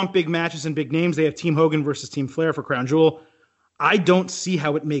know they want big matches and big names. They have Team Hogan versus Team Flair for Crown Jewel. I don't see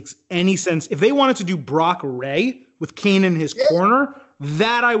how it makes any sense. If they wanted to do Brock Ray with Cain in his corner,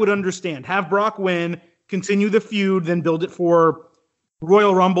 that I would understand. Have Brock win, continue the feud, then build it for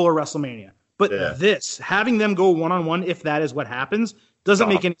Royal Rumble or WrestleMania. But having them go one-on-one, if that is what happens, doesn't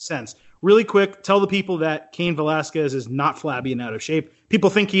make any sense. really quick, tell the people that Cain Velasquez is not flabby and out of shape. People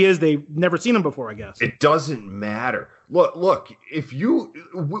think he is. They've never seen him before, I guess. It doesn't matter. Look,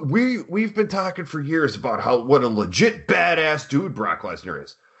 we've been talking for years about what a legit badass dude Brock Lesnar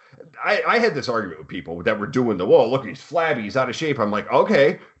is. I had this argument with people that were doing look, he's flabby, he's out of shape. I'm like,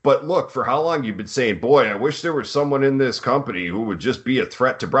 okay, but look, for how long you've been saying, boy, I wish there was someone in this company who would just be a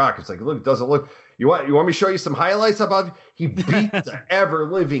threat to Brock. It's like, look, it doesn't look. You want me to show you some highlights about he beat the ever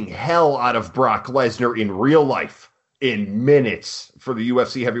living hell out of Brock Lesnar in real life in minutes for the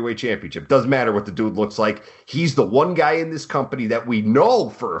UFC Heavyweight Championship. Doesn't matter what the dude looks like. He's the one guy in this company that we know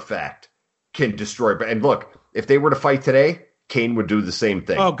for a fact can destroy. And look, if they were to fight today, Cain would do the same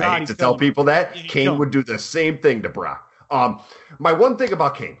thing. Oh, God, I hate to tell people that. Cain would do the same thing to Brock. My one thing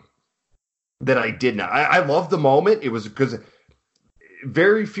about Cain that I did not, I love the moment. It was because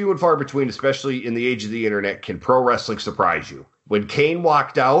very few and far between, especially in the age of the internet, can pro wrestling surprise you. When Cain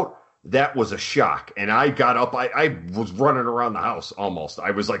walked out, that was a shock. And I got up. I was running around the house almost.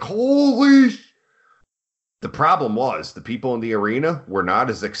 I was like, holy. The problem was the people in the arena were not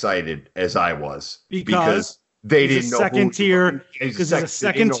as excited as I was because they didn't know second tier, because it's a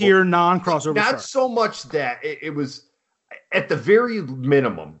second tier non-crossover. Not so much that it was at the very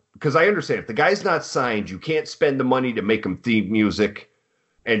minimum, because I understand if the guy's not signed, you can't spend the money to make him theme music.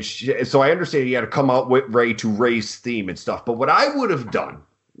 And so I understand you had to come out with Ray to raise theme and stuff. But what I would have done,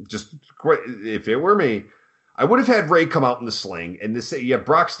 just if it were me, I would have had Ray come out in the sling and you have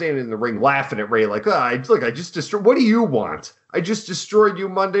Brock standing in the ring laughing at Ray like, I just destroyed. What do you want? I just destroyed you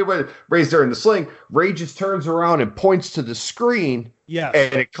Monday. When Ray's there in the sling, Ray just turns around and points to the screen. Yeah,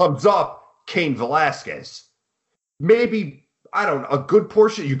 and it comes up Cain Velasquez. Maybe, I don't know, a good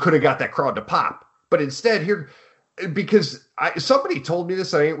portion, you could have got that crowd to pop. But instead here, because somebody told me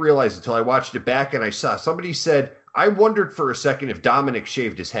this, I didn't realize until I watched it back and I saw somebody said, I wondered for a second if Dominic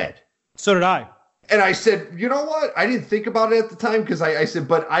shaved his head. So did I. And I said, you know what? I didn't think about it at the time because I said,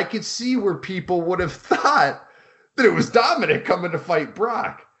 but I could see where people would have thought that it was Dominic coming to fight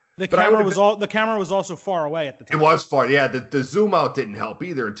Brock. The camera was also far away at the time. It was far. Yeah, the zoom out didn't help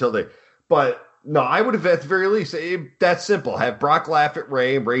either until they. But no, I would have at the very least that's simple. Have Brock laugh at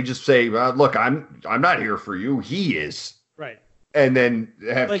Ray, and Ray just say, "Look, I'm not here for you. He is." Right. And then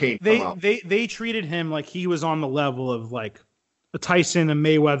have Cain come out. They treated him like he was on the level of like a Tyson, a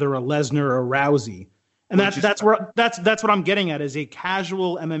Mayweather, a Lesnar, a Rousey, and that's what I'm getting at as a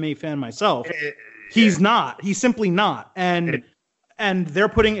casual MMA fan myself. He's not. He's simply not. And they're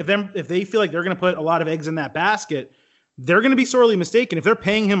putting if they feel like they're going to put a lot of eggs in that basket, they're going to be sorely mistaken. If they're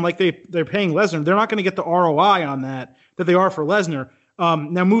paying him like they're paying Lesnar, they're not going to get the ROI on that they are for Lesnar.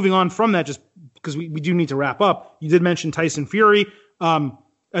 Now moving on from that, just because we do need to wrap up, you did mention Tyson Fury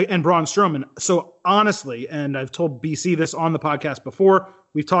and Braun Strowman. So honestly, and I've told BC this on the podcast before,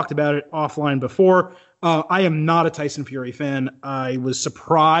 we've talked about it offline before, I am not a Tyson Fury fan. I was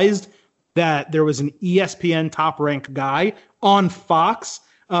surprised that there was an ESPN top-ranked guy on Fox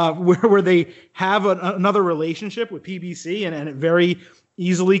where they have another relationship with PBC, and it very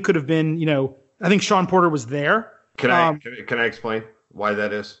easily could have been, I think Sean Porter was there. Can I explain why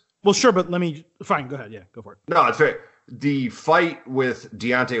that is? Well, sure, but fine, go ahead. Yeah, go for it. No, it's fair. The fight with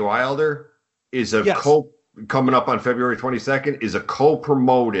Deontay Wilder is coming up on February 22nd, is a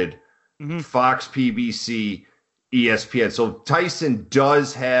co-promoted Fox, PBC, ESPN. So Tyson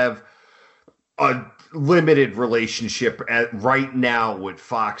does have a limited relationship right now with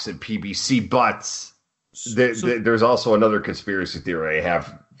Fox and PBC, but there's also another conspiracy theory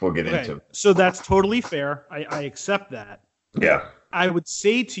we'll get into. So that's totally fair. I accept that. Yeah. I would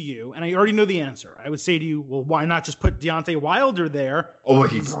say to you, and I already know the answer, I would say to you, well, why not just put Deontay Wilder there? Oh,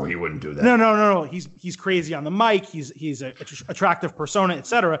 he wouldn't do that. No. He's crazy on the mic. He's an attractive persona,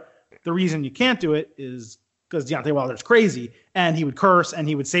 etc. The reason you can't do it is because Deontay Wilder's crazy, and he would curse, and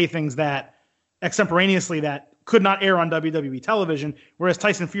he would say things that extemporaneously that could not air on WWE television, whereas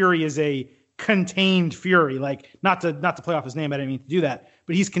Tyson Fury is a contained Fury. Like, not to play off his name, I didn't mean to do that,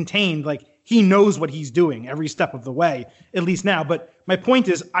 but he's contained. Like, he knows what he's doing every step of the way, at least now. But my point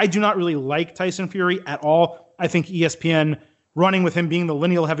is, I do not really like Tyson Fury at all. I think ESPN running with him being the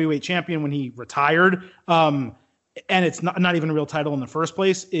lineal heavyweight champion when he retired, and it's not even a real title in the first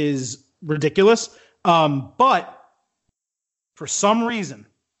place, is ridiculous. But for some reason,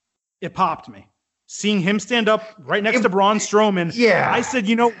 it popped me. Seeing him stand up right next to Braun Strowman, I said,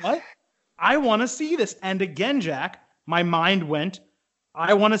 you know what? I want to see this. And again, Jack, my mind went,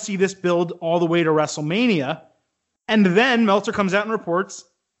 I want to see this build all the way to WrestleMania. And then Meltzer comes out and reports,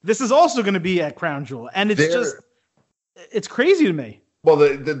 this is also going to be at Crown Jewel. And it's crazy to me. Well,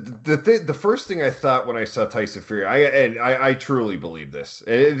 the first thing I thought when I saw Tyson Fury, I truly believe this.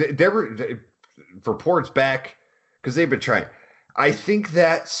 There were reports back because they've been trying. I think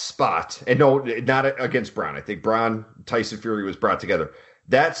that spot, and no, not against Braun. I think Tyson Fury was brought together.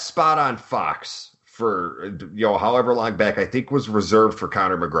 That spot on Fox for however long back, I think was reserved for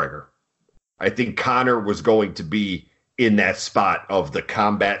Conor McGregor. I think Conor was going to be in that spot of the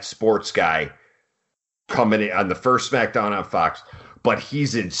combat sports guy coming in on the first SmackDown on Fox. But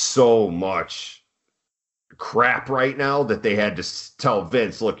he's in so much crap right now that they had to tell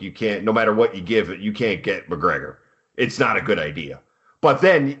Vince, look, you can't, no matter what you give it, you can't get McGregor. It's not a good idea. But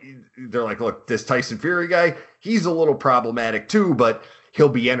then they're like, look, this Tyson Fury guy, he's a little problematic too, but he'll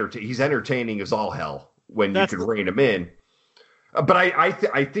be he's entertaining as all hell when you can rein him in. But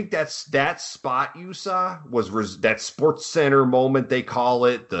I think that spot you saw was that Sports Center moment, they call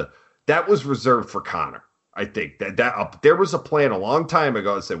it, that was reserved for Conor. I think that there was a plan a long time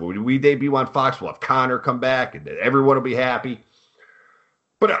ago that said, well, when we debut on Fox, we'll have Conor come back and everyone will be happy.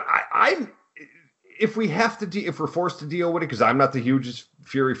 But if we're forced to deal with it, because I'm not the hugest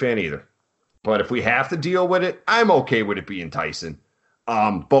Fury fan either, but if we have to deal with it, I'm okay with it being Tyson.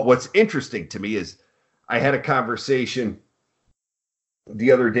 But what's interesting to me is I had a conversation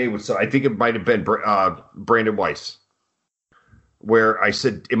the other day with, I think it might have been Brandon Weiss, where I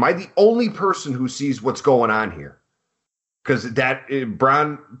said, am I the only person who sees what's going on here? Because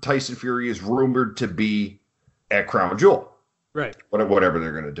Braun Tyson Fury is rumored to be at Crown Jewel. Right. Whatever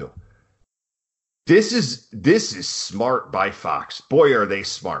they're going to do. This is smart by Fox. Boy, are they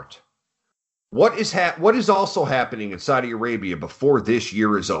smart. What is also happening in Saudi Arabia before this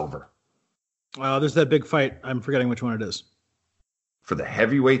year is over? There's that big fight. I'm forgetting which one it is. For the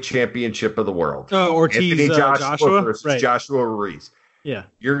heavyweight championship of the world. Oh, Ortiz, Joshua versus right. Joshua Ruiz. Yeah.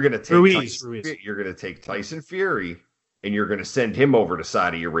 You're going to take Ruiz. You're going to take Tyson Fury and you're going to send him over to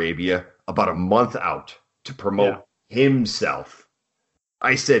Saudi Arabia about a month out to promote himself.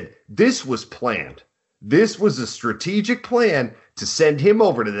 I said, this was planned. This was a strategic plan to send him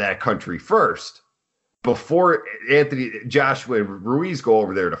over to that country first before Joshua and Ruiz go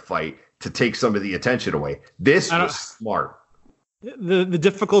over there to fight to take some of the attention away. This was smart. The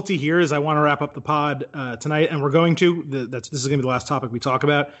difficulty here is I want to wrap up the pod tonight, and we're going to. This is going to be the last topic we talk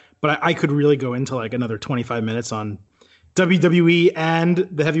about, but I could really go into like another 25 minutes on WWE and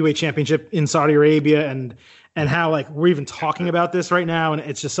the heavyweight championship in Saudi Arabia and how like we're even talking about this right now, and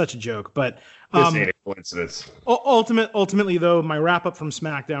it's just such a joke. But this ain't a coincidence. Ultimately, though, my wrap up from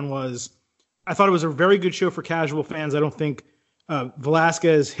SmackDown was I thought it was a very good show for casual fans. I don't think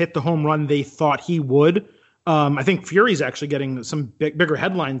Velasquez hit the home run they thought he would. I think Fury's actually getting some bigger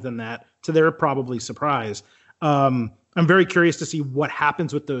headlines than that, to their probably surprise. I'm very curious to see what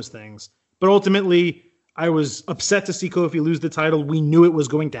happens with those things. But ultimately, I was upset to see Kofi lose the title. We knew it was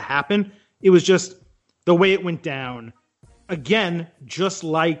going to happen. It was just the way it went down. Again, just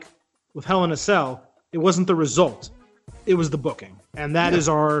like with Hell in a Cell, it wasn't the result. It was the booking. And that is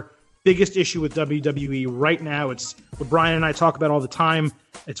our biggest issue with WWE right now. It's what Brian and I talk about all the time.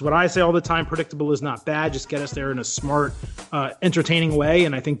 It's what I say all the time. Predictable is not bad. Just get us there in a smart, entertaining way.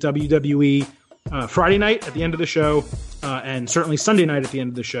 And I think WWE Friday night at the end of the show and certainly Sunday night at the end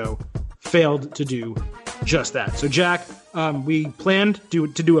of the show failed to do just that. So, Jack, we planned to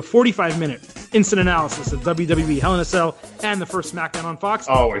do a 45-minute instant analysis of WWE Hell in a Cell and the first SmackDown on Fox.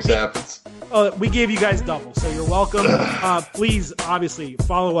 Always happens. We gave you guys double, so you're welcome. Please, obviously,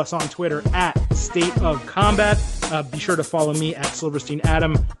 follow us on Twitter at State of Combat. Be sure to follow me at Silverstein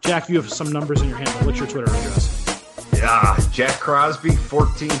Adam. Jack, you have some numbers in your handle. What's your Twitter address? Jack Crosby,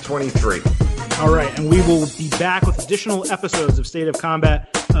 1423. All right, and we will be back with additional episodes of State of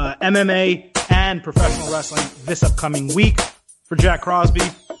Combat, MMA, and professional wrestling this upcoming week. For Jack Crosby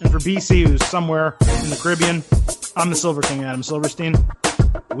and for BC, who's somewhere in the Caribbean, I'm the Silver King, Adam Silverstein.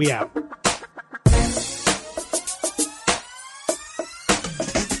 We out.